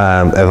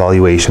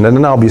evaluation, and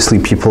then obviously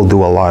people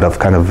do a lot of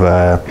kind of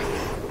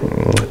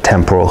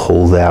temporal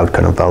holdout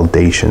kind of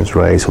validations,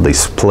 right? So they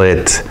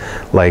split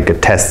like a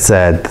test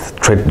set,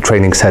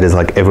 training set is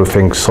like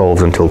everything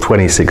solved until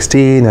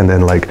 2016, and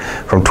then like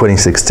from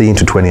 2016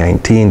 to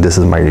 2019, this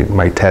is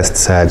my test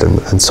set,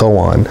 and so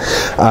on.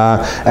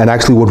 And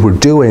actually what we're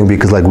doing,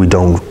 because like we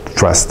don't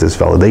trust this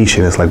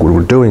validation, is like what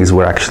we're doing is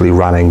we're actually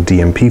running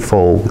DMP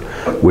fold,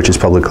 which is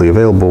publicly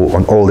available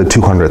on all the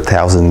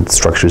 200,000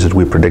 structures that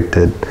we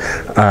predicted,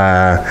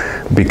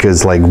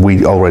 because like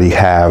we already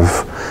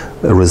have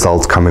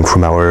results coming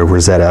from our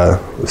Rosetta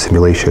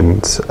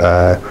simulations,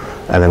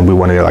 and then we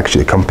want to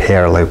actually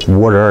compare like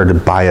what are the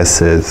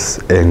biases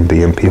in the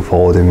DMP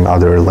fold and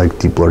other like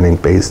deep learning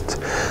based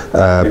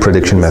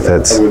prediction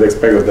methods. I would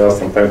expect that there are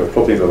some kind of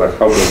proteins that are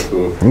harder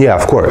to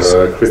of course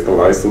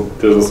crystallize, so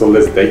there's also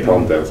less data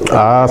on them. So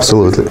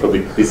absolutely.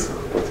 This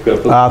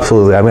particular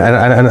absolutely. I mean,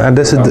 and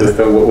this is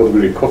understand what we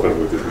recover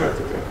with this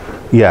method.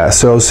 Yeah,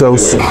 so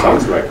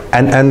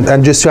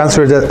and just to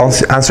answer that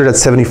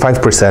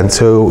 75%.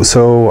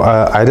 So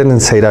I didn't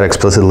say that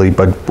explicitly,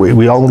 but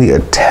we only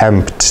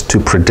attempt to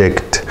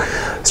predict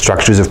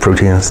structures of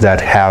proteins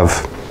that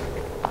have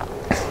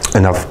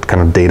enough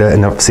kind of data,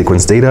 enough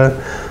sequence data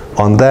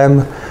on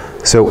them.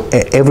 So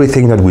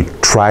everything that we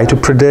try to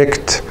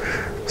predict,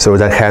 so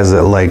that has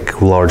a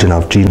like large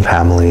enough gene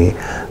family,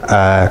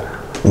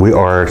 we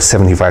are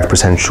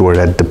 75% sure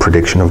that the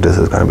prediction of this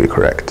is going to be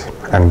correct.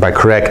 And by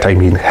correct, I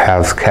mean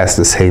has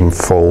the same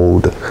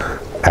fold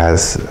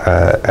as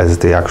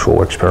the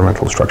actual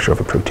experimental structure of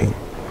a protein.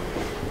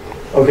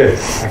 Okay,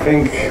 I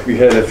think we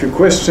had a few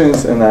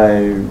questions, and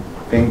I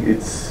think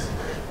it's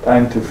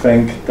time to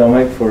thank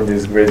Tomek for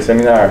this great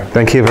seminar.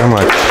 Thank you very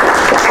much.